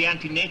going into the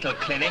antenatal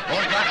clinic.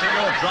 Or glad to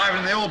you're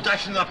driving the old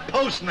dash in the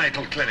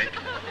postnatal clinic.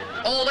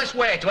 All this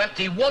way to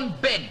empty 1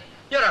 bin.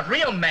 You're a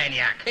real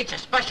maniac. It's a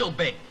special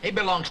bin. It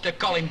belongs to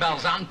Colin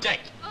Bell's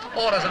auntie.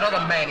 Or as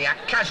another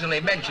maniac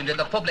casually mentioned in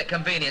the public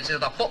conveniences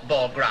of the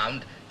football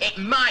ground, it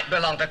might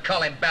belong to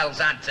Colin Bell's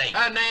auntie.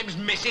 Her name's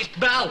Mrs.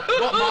 Bell.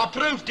 What more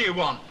proof do you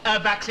want? A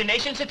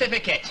vaccination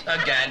certificate.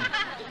 Again.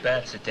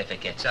 Birth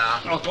certificates,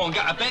 ah. I'll go and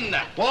get a bin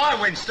there. Why,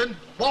 Winston?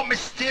 What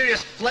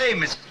mysterious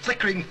flame is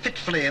flickering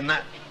fitfully in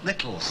that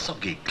little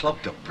soggy,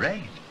 clogged-up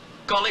brain?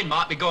 Colin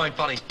might be going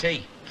for his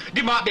tea.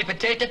 There might be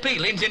potato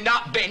peelings in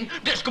that bin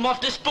that's come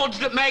off the spuds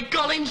that made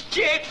Colin's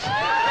chips.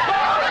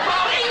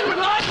 Colin,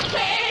 run,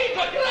 tea,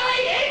 but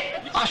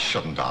crying! I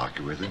shouldn't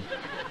argue with him.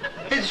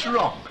 It's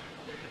wrong.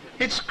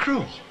 It's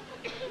cruel.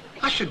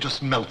 I should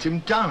just melt him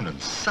down and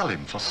sell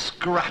him for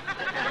scrap.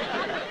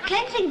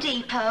 Cleansing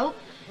depot.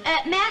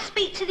 May I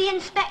speak to the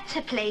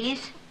inspector,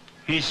 please?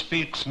 He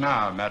speaks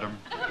now, madam.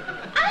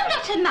 I'm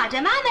not a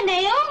madam, I'm a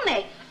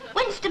Naomi.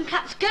 Winston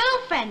Platt's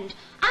girlfriend.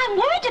 I'm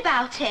worried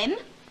about him.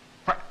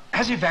 What,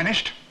 has he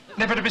vanished?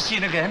 Never to be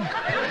seen again?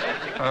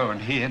 Oh, and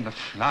he in the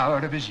flower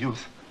of his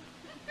youth.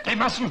 He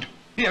mustn't.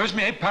 He owes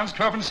me £8,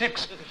 12 and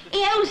 6.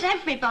 He owes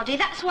everybody,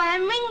 that's why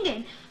I'm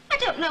ringing. I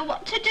don't know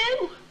what to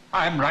do.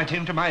 I'm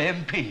writing to my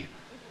MP.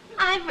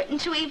 I've written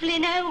to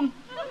Evelyn Home.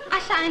 I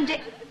signed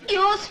it.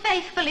 Yours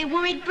faithfully,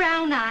 Worried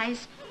Brown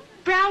Eyes.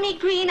 Brownie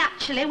green,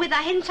 actually, with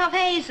a hint of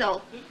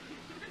hazel.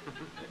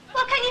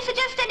 Well, can you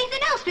suggest anything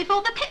else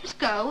before the pips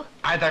go?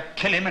 Either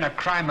kill him in a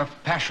crime of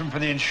passion for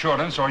the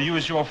insurance or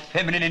use your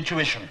feminine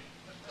intuition.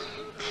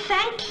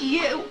 Thank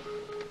you.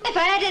 If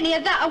I had any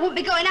of that, I wouldn't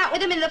be going out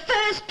with him in the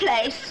first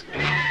place.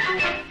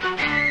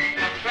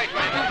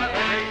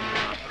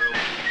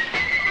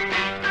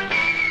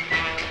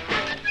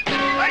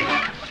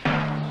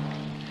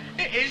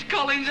 It is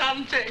Colin's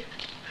auntie.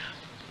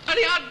 And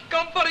he had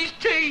gone for his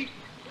tea.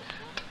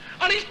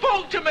 And he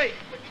spoke to me.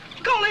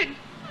 Colin,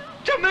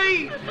 to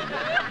me.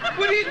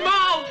 With his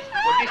mouth.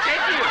 What did he say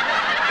to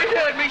you? He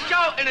heard me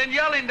shouting and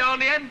yelling down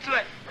the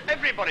entry.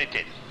 Everybody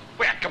did.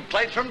 We had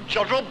complaints from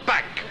Jodrell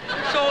Bank.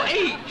 So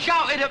he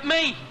shouted at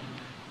me.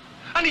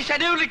 And he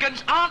said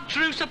hooligans aren't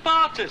true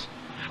supporters.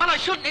 And I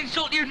shouldn't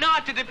insult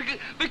United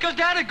because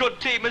they're a good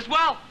team as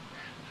well.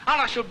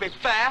 And I should be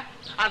fair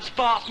and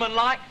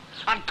sportsmanlike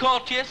and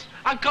courteous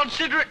and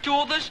considerate to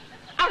others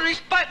and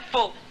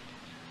respectful.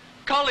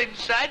 Colin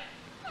said...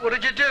 What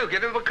did you do?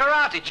 Give him a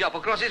karate chop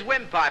across his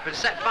windpipe and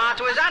set fire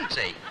to his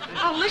auntie?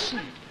 Oh,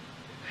 listen.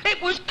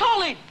 It was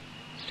Colin.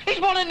 He's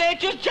one of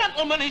nature's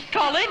gentlemen, is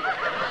Colin.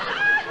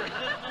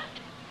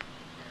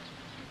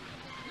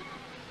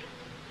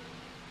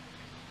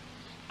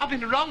 I've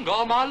been wrong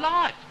all my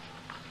life.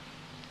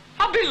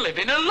 I've been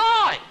living a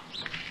lie.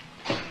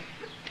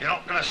 You're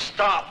not going to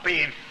start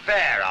being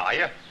fair, are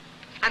you?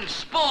 And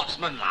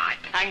sportsmanlike.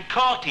 And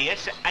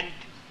courteous and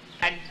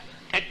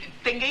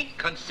thingy.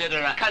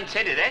 Considerate.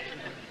 Considerate.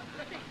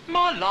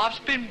 My life's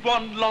been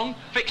one long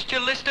fixture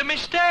list of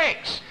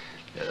mistakes.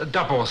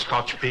 Double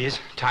scotch, please.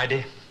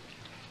 Tidy.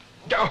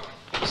 Oh,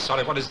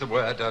 sorry, what is the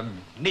word?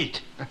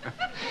 Neat. Aren't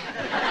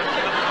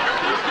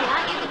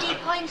you the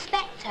depot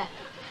inspector?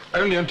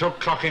 Only until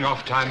clocking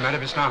off time,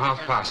 madam. It's now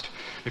past.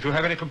 If you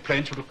have any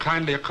complaints, would you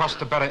kindly accost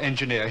the borough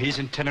engineer? He's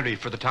in Tenerife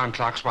for the town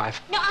clerk's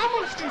wife. No,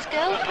 I'm Winston's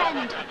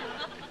girlfriend.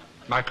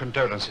 My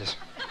condolences.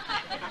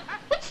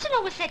 Winston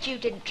always said you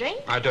didn't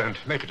drink. I don't.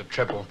 Make it a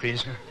treble,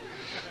 please.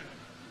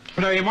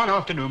 No, in one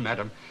afternoon,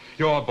 madam,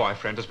 your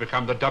boyfriend has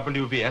become the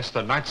WVS,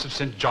 the Knights of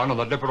St. John, and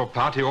the Liberal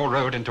Party all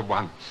rolled into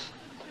one.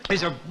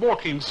 He's a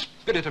walking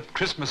spirit of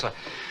Christmas, a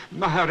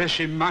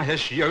Maharishi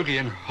Mahesh Yogi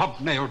in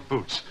hobnailed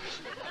boots.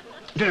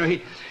 You know,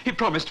 he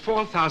promised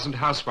 4,000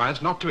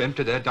 housewives not to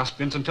empty their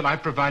dustbins until I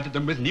provided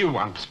them with new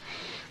ones.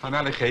 I'm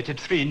allocated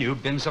 3 new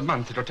bins a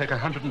month. It'll take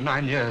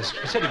 109 years.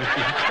 He said he was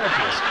being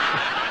courteous.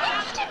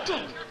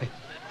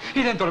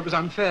 He then thought it was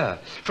unfair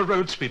for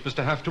road sweepers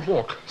to have to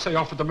walk, so he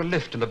offered them a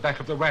lift in the back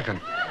of the wagon.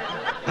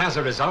 As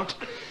a result,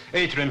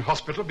 8 are in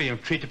hospital being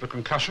treated for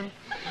concussion,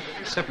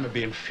 7 are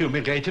being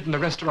fumigated, and the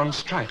rest are on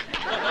strike.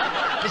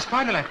 His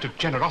final act of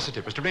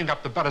generosity was to ring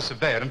up the borough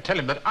surveyor and tell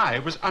him that I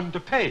was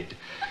underpaid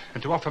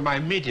and to offer my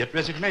immediate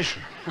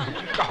resignation.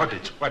 Oh, God,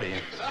 it's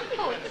worrying.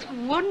 Oh, it's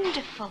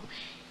wonderful.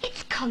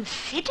 It's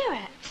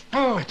considerate.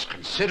 Oh, it's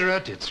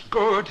considerate, it's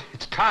good,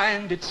 it's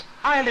kind, it's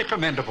highly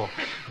commendable.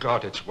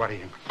 God, it's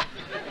worrying.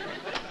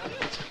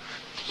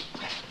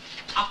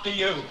 After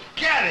you.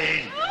 Get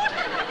in!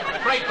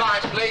 3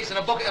 pints, please, and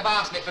a bucket of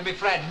arsenic for my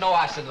friend. No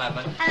ice and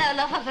lemon. Hello,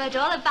 love. I've heard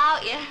all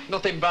about you.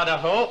 Nothing bad, I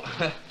hope.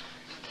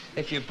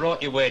 If you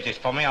brought your wages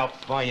for me, I'll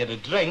buy you a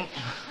drink.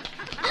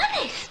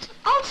 Honest?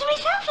 All to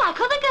myself like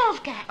other girls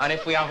get. And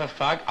if we have a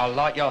fag, I'll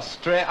light yours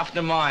straight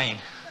after mine.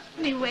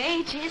 Me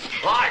wages.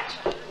 Right.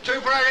 2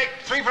 for Eric,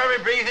 3 for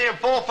every breathing, and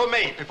 4 for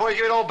me, before you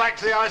give it all back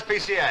to the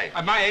ISPCA.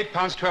 And my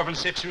 £8.12 and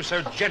 6 you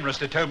so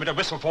generously told me to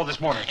whistle for this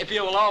morning. If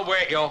you will all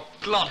wait your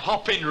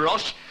clod-hopping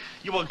rush,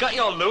 you will get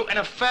your loot in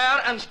a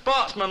fair and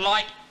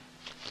sportsmanlike...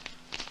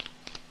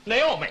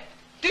 Naomi,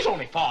 there's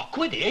only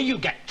 £4 here, you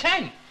get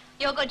 10.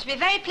 You're going to be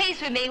very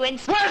pleased with me,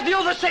 Winston. Where's the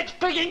other 6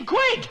 friggin'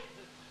 quid?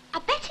 I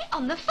bet it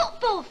on the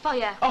football for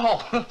you.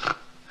 Oh,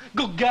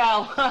 good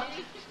girl.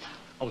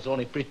 I was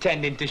only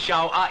pretending to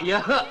shout at you.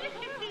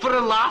 For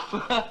a laugh.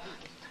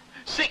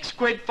 6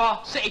 quid for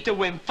City to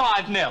win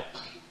 5-0.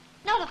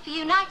 No, look, for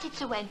United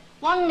to win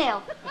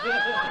 1-0.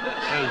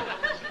 Who?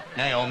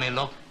 Naomi,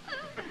 love.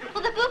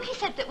 Well, the bookie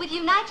said that with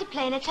United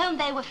playing at home,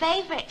 they were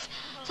favourites.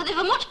 So they've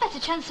a much better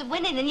chance of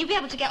winning and you'll be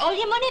able to get all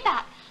your money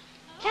back.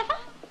 Clever?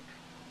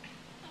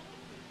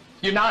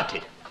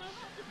 United?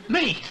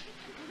 Me?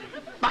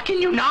 Back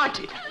in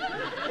United?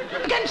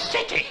 Against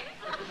City?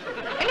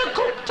 In a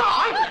good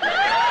time?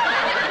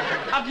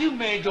 Have you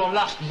made your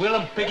last will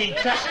and pigging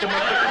testament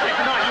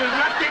that you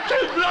left it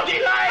too bloody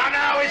late? I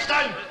know,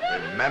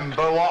 Winston.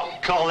 Remember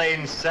what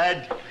Colin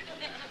said?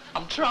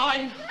 I'm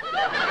trying.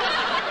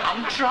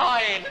 I'm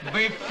trying.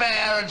 Be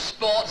fair and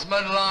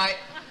sportsmanlike.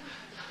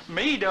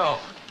 Me, though.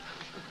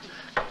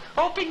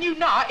 Hoping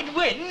United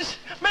wins.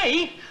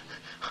 Me?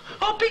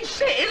 Hoping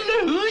City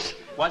lose.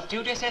 Was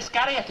Judas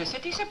Iscariot a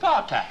City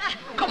supporter?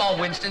 Come on,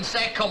 Winston,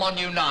 say come on,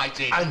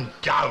 United. And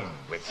down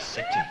with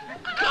City.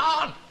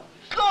 Can't.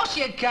 Of course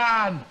you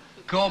can.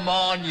 Come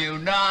on,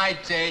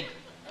 United.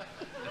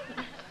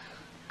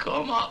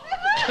 Come on.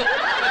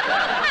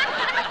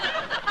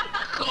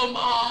 Come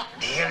on.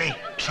 Nearly.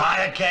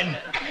 Try again.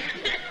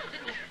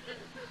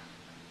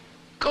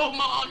 Come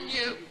on,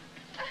 you.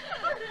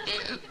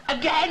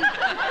 Again?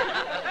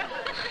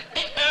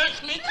 It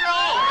hurts me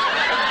throat.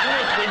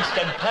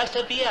 Winston,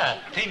 persevere.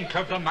 Think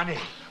of the money.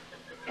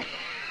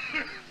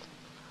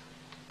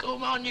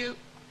 Come on, you.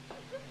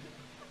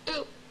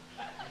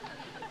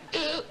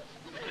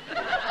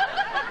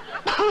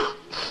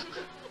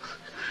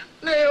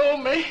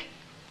 Naomi,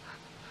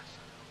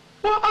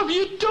 what have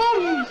you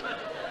done?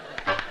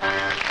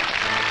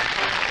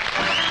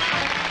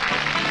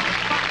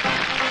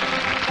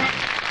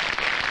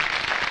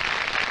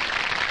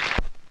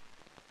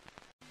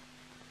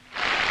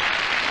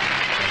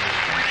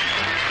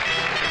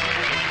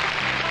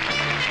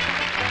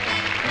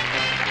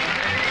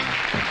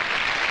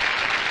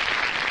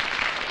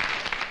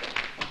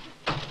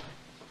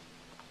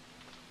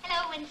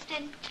 Hello,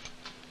 Winston.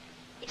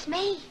 It's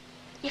me,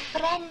 your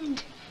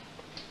friend.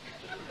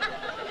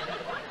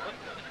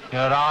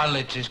 Your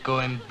eyelids is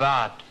going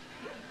bad.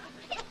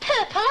 It's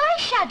purple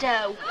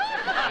eyeshadow.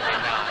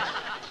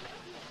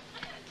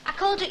 I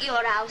called at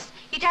your house.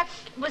 Your dad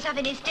was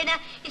having his dinner.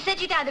 He said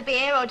you'd either be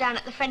here or down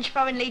at the French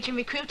Foreign Legion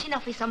recruiting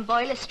office on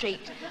Boiler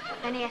Street.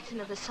 Then he ate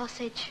another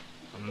sausage.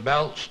 And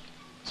belched.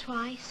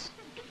 Twice.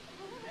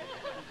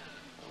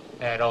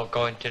 They're all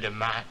going to the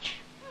match.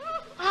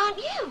 Well, aren't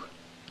you?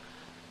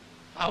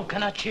 How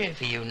can I cheer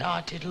for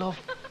United, love?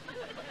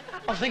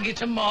 I think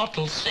it's a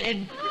mortal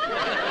sin.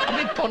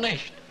 I'll be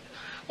punished.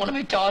 One of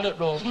my toilet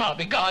rolls might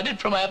be guided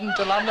from heaven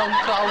to land on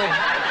Colin.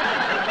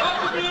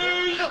 Up the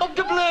blues! Up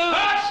the blues!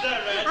 That's the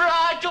red.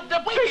 Right, up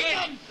the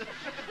piggin!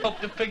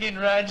 Up the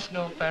piggin reds,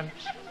 no offence.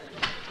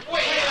 We are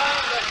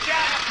the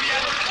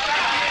champions!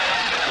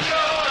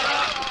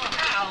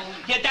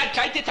 Your dad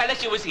tried to tell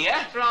us you was here.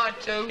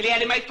 Tried to. He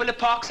had a mouthful of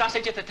pork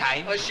sausage at the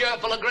time. A shirt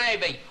full of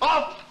gravy.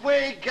 Off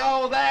we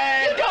go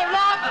then. You don't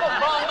like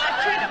football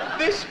matching.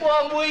 This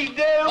one we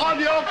do. On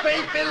your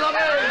feet, beloved.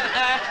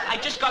 I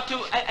just got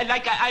to,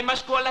 I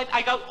must go,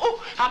 I go,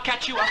 oh, I'll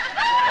catch you up.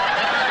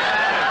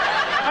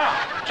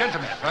 Ah,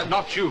 gentlemen,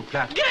 not you,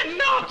 Platt. Get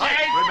naughty!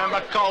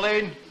 Remember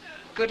Colin?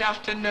 Good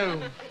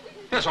afternoon.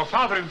 Yes, your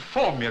father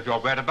informed me of your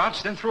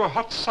whereabouts, then threw a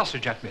hot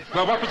sausage at me.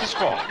 Well, what was the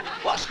score?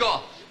 What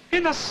score?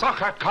 In the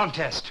soccer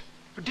contest.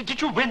 Did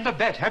you win the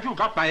bet? Have you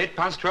got my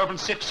 £8, 12 and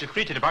 6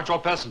 secreted about your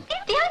person?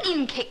 They haven't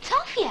even kicked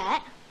off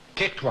yet.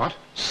 Kicked what?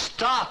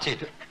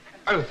 Started.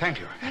 Oh, thank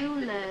you. You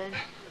learn.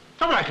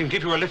 Oh, well, I can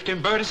give you a lift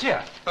in bonus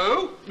here.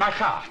 Who? My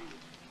car.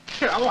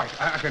 Here, oh,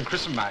 I can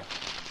christen my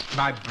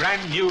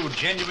brand new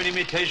genuine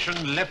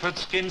imitation leopard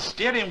skin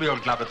steering wheel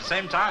glove at the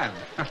same time.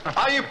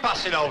 Are you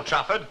passing Old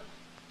Trafford?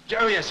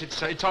 Oh, yes,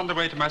 it's on the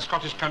way to my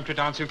Scottish country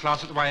dancing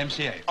class at the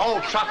YMCA.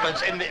 Old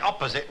Trafford's in the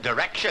opposite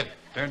direction.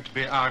 Don't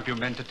be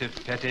argumentative,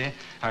 Petty.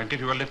 I'll give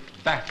you a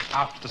lift back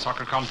after the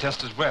soccer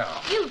contest as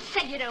well. You'd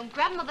send your own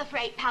grandmother for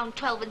 £8,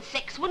 12 and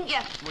 6, wouldn't you?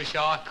 Wish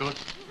I could.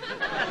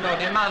 No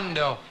demand,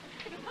 though.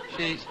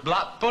 She eats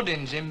black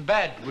puddings in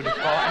bed with a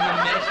 40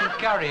 Mason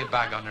carrier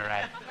bag on her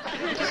head.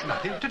 It's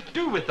nothing to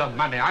do with the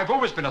money. I've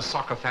always been a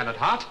soccer fan at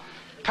heart.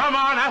 Come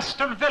on,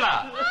 Aston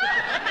Villa.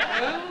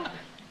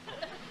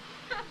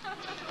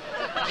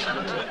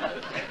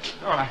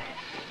 Oh,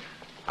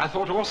 I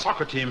thought all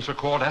soccer teams were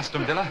called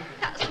Aston Villa.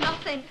 That's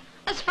nothing.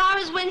 As far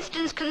as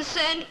Winston's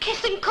concerned,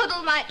 Kiss and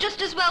Cuddle might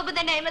just as well be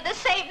the name of the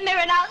St.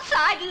 Mirren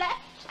outside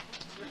left.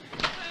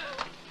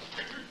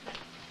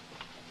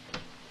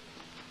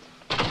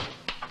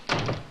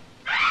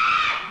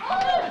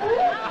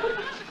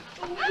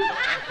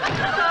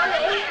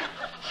 Sorry.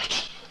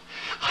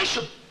 I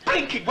should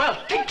blinking well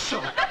think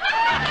so.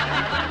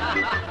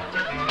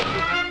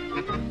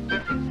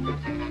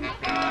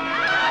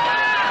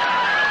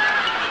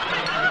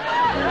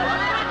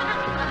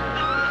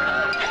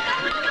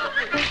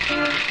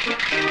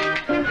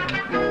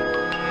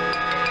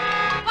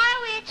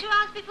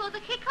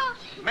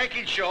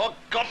 Making sure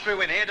Godfrey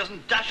in here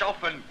doesn't dash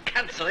off and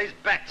cancel his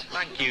bet.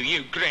 Thank you,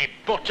 you great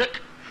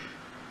buttock.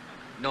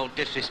 No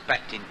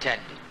disrespect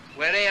intended.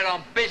 We're here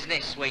on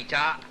business,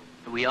 sweetheart.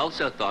 We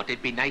also thought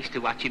it'd be nice to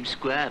watch him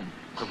squirm,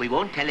 but we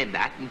won't tell him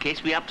that in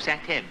case we upset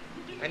him.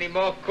 Any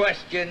more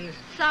questions?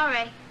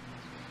 Sorry.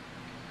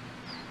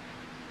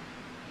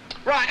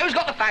 Right, who's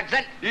got the fags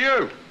then?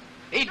 You.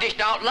 He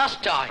dished out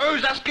last time.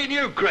 Who's asking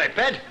you,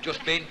 Greyhead?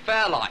 Just being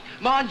fair like.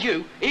 Mind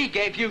you, he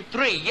gave you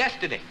 3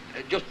 yesterday.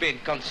 Just being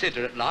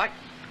considerate like.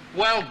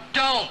 Well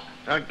done.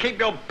 And keep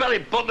your belly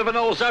button of a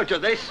nose out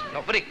of this.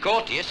 Not very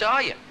courteous,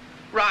 are you?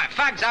 Right,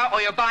 fags out or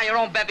you buy your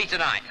own bevy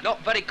tonight.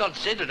 Not very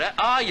considerate,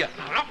 are you?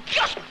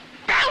 Just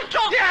belt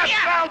up! Yeah,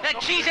 belt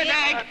up! Cheese and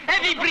egg,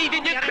 heavy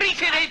breathing, you're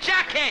creasing a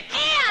jacket!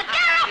 Here,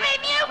 get off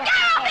him, you! Get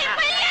off him,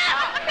 will you?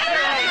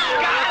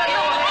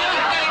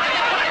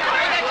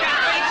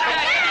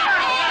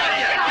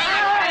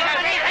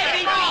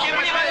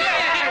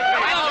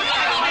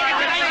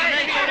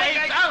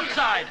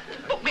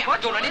 I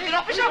don't know anything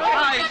officer.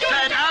 I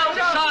said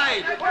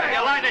outside.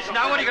 You like this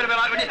now? What are you going to be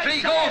like when your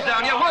 3 goals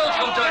down? Your world's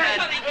come to an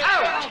end.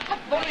 Out!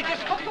 I've only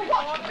just got to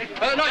watch.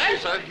 Not you,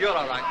 sir. You're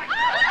all right.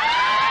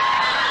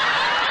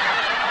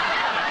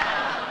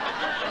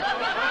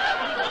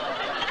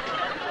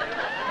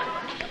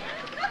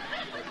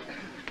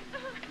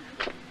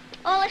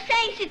 All the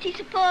same City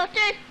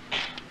supporters.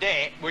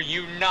 They were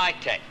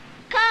united.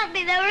 Can't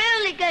be, they're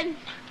hooligans.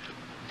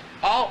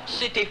 All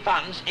City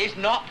fans is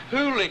not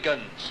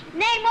hooligans.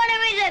 Name one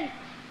who isn't.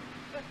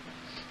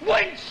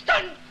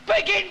 Winston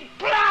Biggin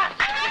Platt!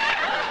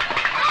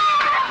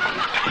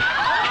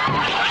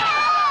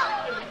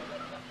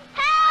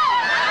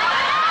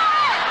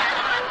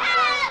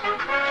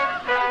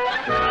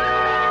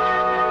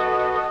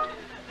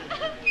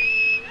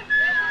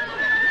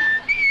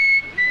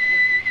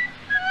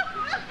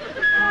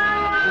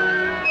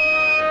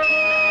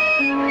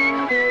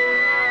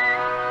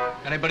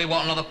 Anybody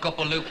want another cup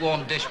of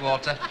lukewarm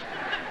dishwater?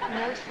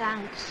 No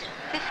thanks.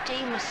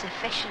 15 was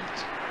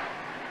sufficient.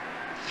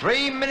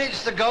 3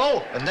 minutes to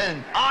go, and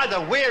then either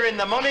we're in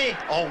the money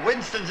or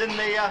Winston's in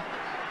the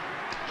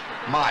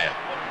mire.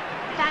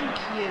 Thank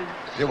you.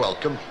 You're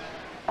welcome.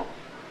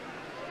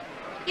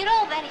 You're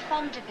all very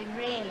fond of him,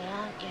 really,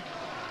 aren't you?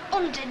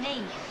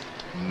 Underneath.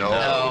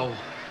 No.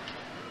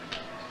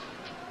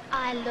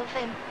 I love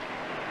him.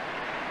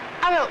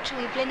 I wrote to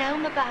Evelyn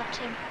Home about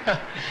him.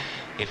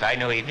 If I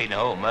know Evelyn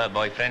Home, her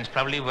boyfriend's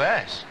probably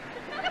worse.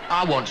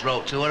 I once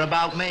wrote to her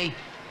about me.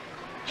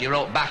 She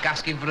wrote back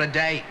asking for a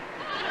date.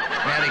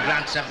 Mary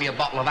Grant sent me a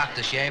bottle of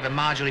aftershave and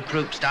Marjorie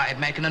Proop started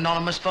making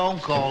anonymous phone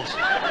calls.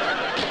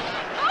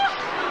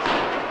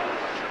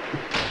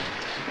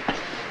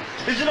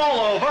 Is it all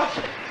over?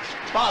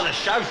 By the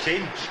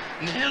shouting.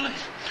 Nearly.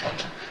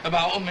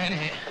 About a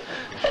minute.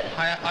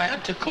 I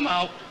had to come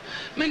out.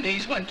 My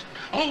knees went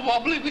all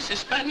wobbly with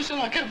suspense and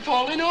I kept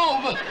falling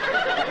over.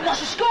 What's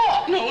the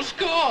score? No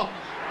score.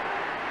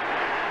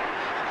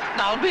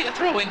 That'll be a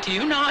throw into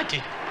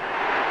United.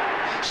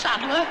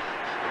 Sadler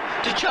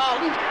to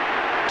Charlton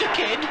to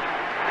Kidd.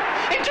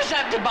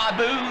 Intercepted by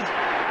Booth.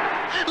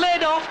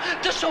 Laid off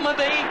to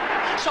Summerby.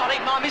 Sorry,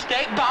 my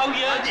mistake, Bowyer.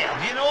 How the hell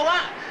do you know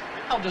that?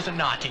 How does a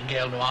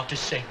nightingale know how to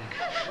sing?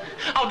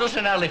 How does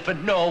an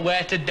elephant know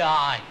where to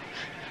die?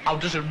 How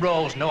does a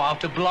rose know how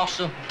to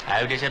blossom?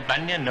 How does a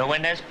bunion know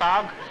when there's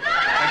fog?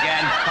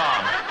 Again,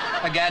 Tom.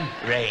 Again.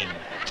 Rain.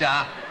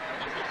 Ta.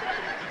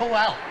 Oh,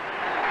 well.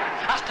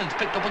 Aston's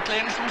picked up a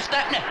clearance from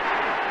Stepney.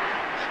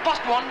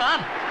 Past one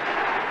man.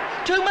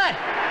 Two men.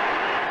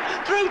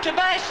 Through to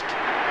best.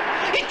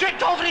 He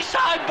tripped over his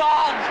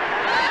sideboards.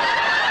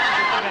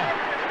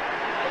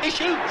 He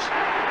shoots.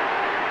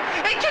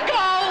 It's a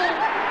goal.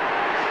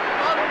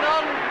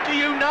 On to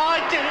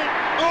United.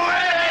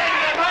 We're in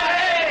the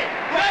money!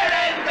 We're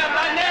in the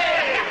money!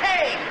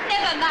 Hey,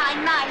 never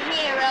mind my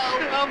hero.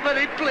 I'm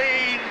very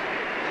pleased.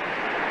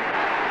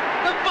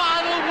 The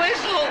final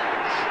whistle.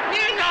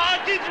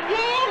 United's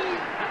won.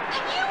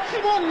 And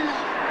you've won,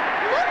 love.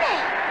 Money.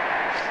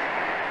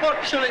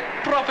 What shall it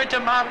profit a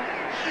man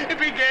if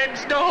he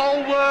gains the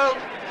whole world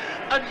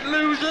and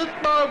loseth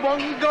by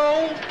one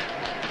goal?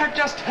 I've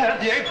just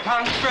heard the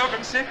 £8, 12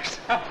 and 6.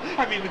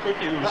 I mean the good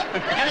news.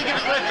 Can you give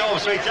us a lift home,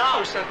 sweetheart?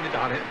 Oh, certainly,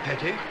 darling.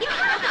 Petty. You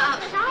can't go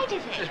outside,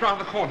 is it? It's round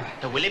the corner.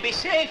 Now, will he be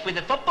safe with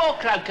the football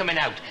crowd coming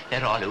out?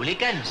 They're all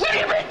hooligans. Will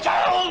you be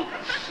told?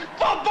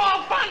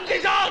 Football fans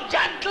is all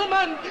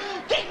gentlemen.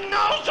 There's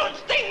no such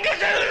thing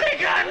as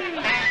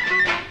hooligans.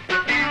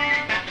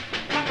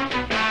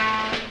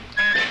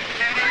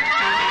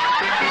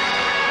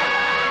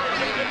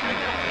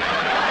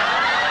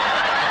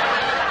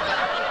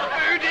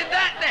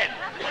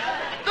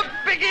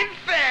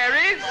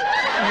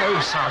 No,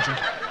 Sergeant.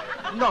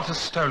 Not a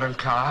stolen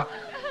car.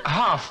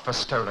 Half a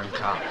stolen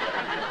car.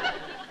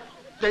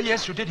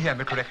 Yes, you did hear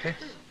me correctly.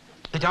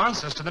 It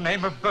answers to the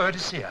name of Birdie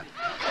Sear.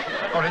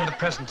 Or in the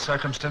present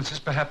circumstances,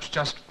 perhaps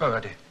just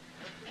Birdie.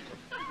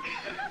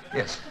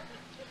 Yes.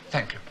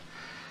 Thank you.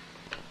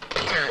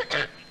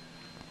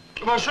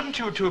 Well, shouldn't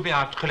you two be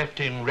out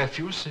collecting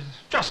refuse?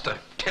 Just a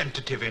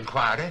tentative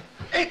inquiry.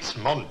 It's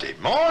Monday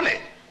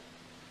morning.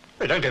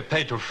 We don't get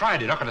paid till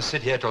Friday. Not going to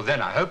sit here till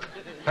then, I hope.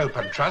 Hope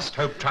and trust.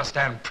 Hope, trust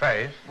and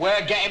pray.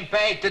 We're getting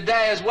paid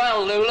today as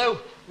well, Lulu.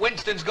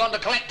 Winston's gone to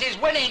collect his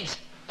winnings.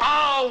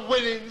 Our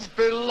winnings,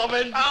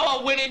 beloved.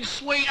 Our winnings,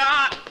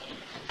 sweetheart.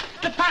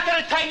 The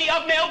pattern of tiny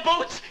hobnail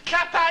boots.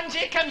 Clap hands,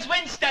 here comes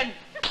Winston.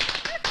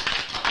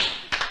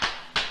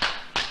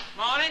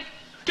 Morning.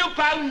 £2,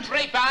 £3,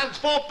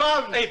 £4.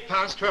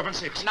 £8, 12 and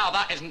 6. Now,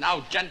 that isn't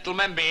how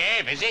gentlemen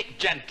behave, is it,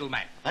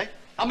 gentlemen? Eh?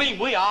 I mean,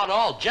 we are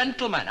all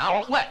gentlemen,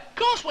 aren't we? Of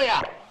course we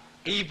are.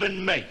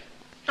 Even me.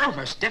 Oh,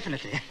 most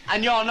definitely.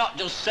 And you're not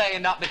just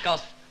saying that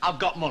because I've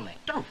got money.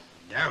 Oh,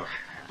 no.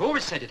 I've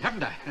always said it,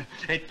 haven't I?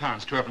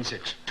 £8, 12 and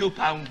 6. £2,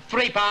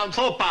 £3,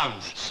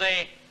 £4.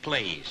 Say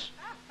please.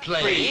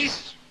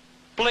 Please.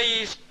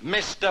 Please,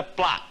 Mr.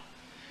 Platt.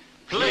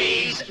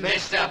 Please,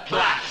 Mr.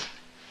 Platt.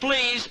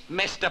 Please,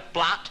 Mr.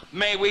 Platt,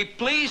 may we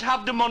please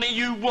have the money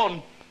you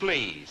won,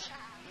 please?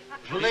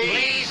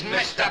 Please,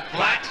 Mr.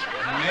 Platt,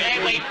 may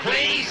we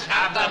please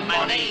have the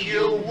money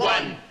you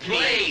won,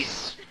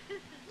 please?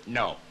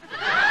 No.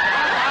 Well,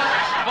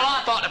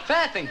 I thought the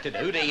fair thing to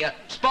do, the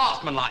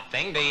sportsmanlike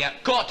thing, the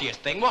courteous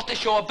thing, was to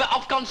show a bit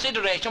of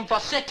consideration for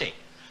City.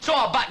 So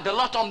I backed a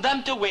lot on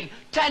them to win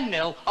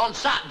 10-0 on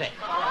Saturday.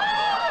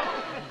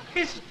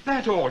 Is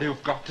that all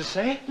you've got to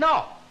say?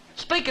 No.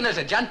 Speaking as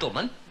a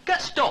gentleman,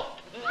 get stuffed.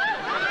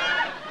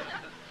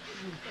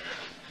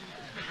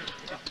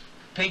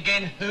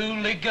 Piggin'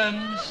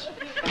 hooligans.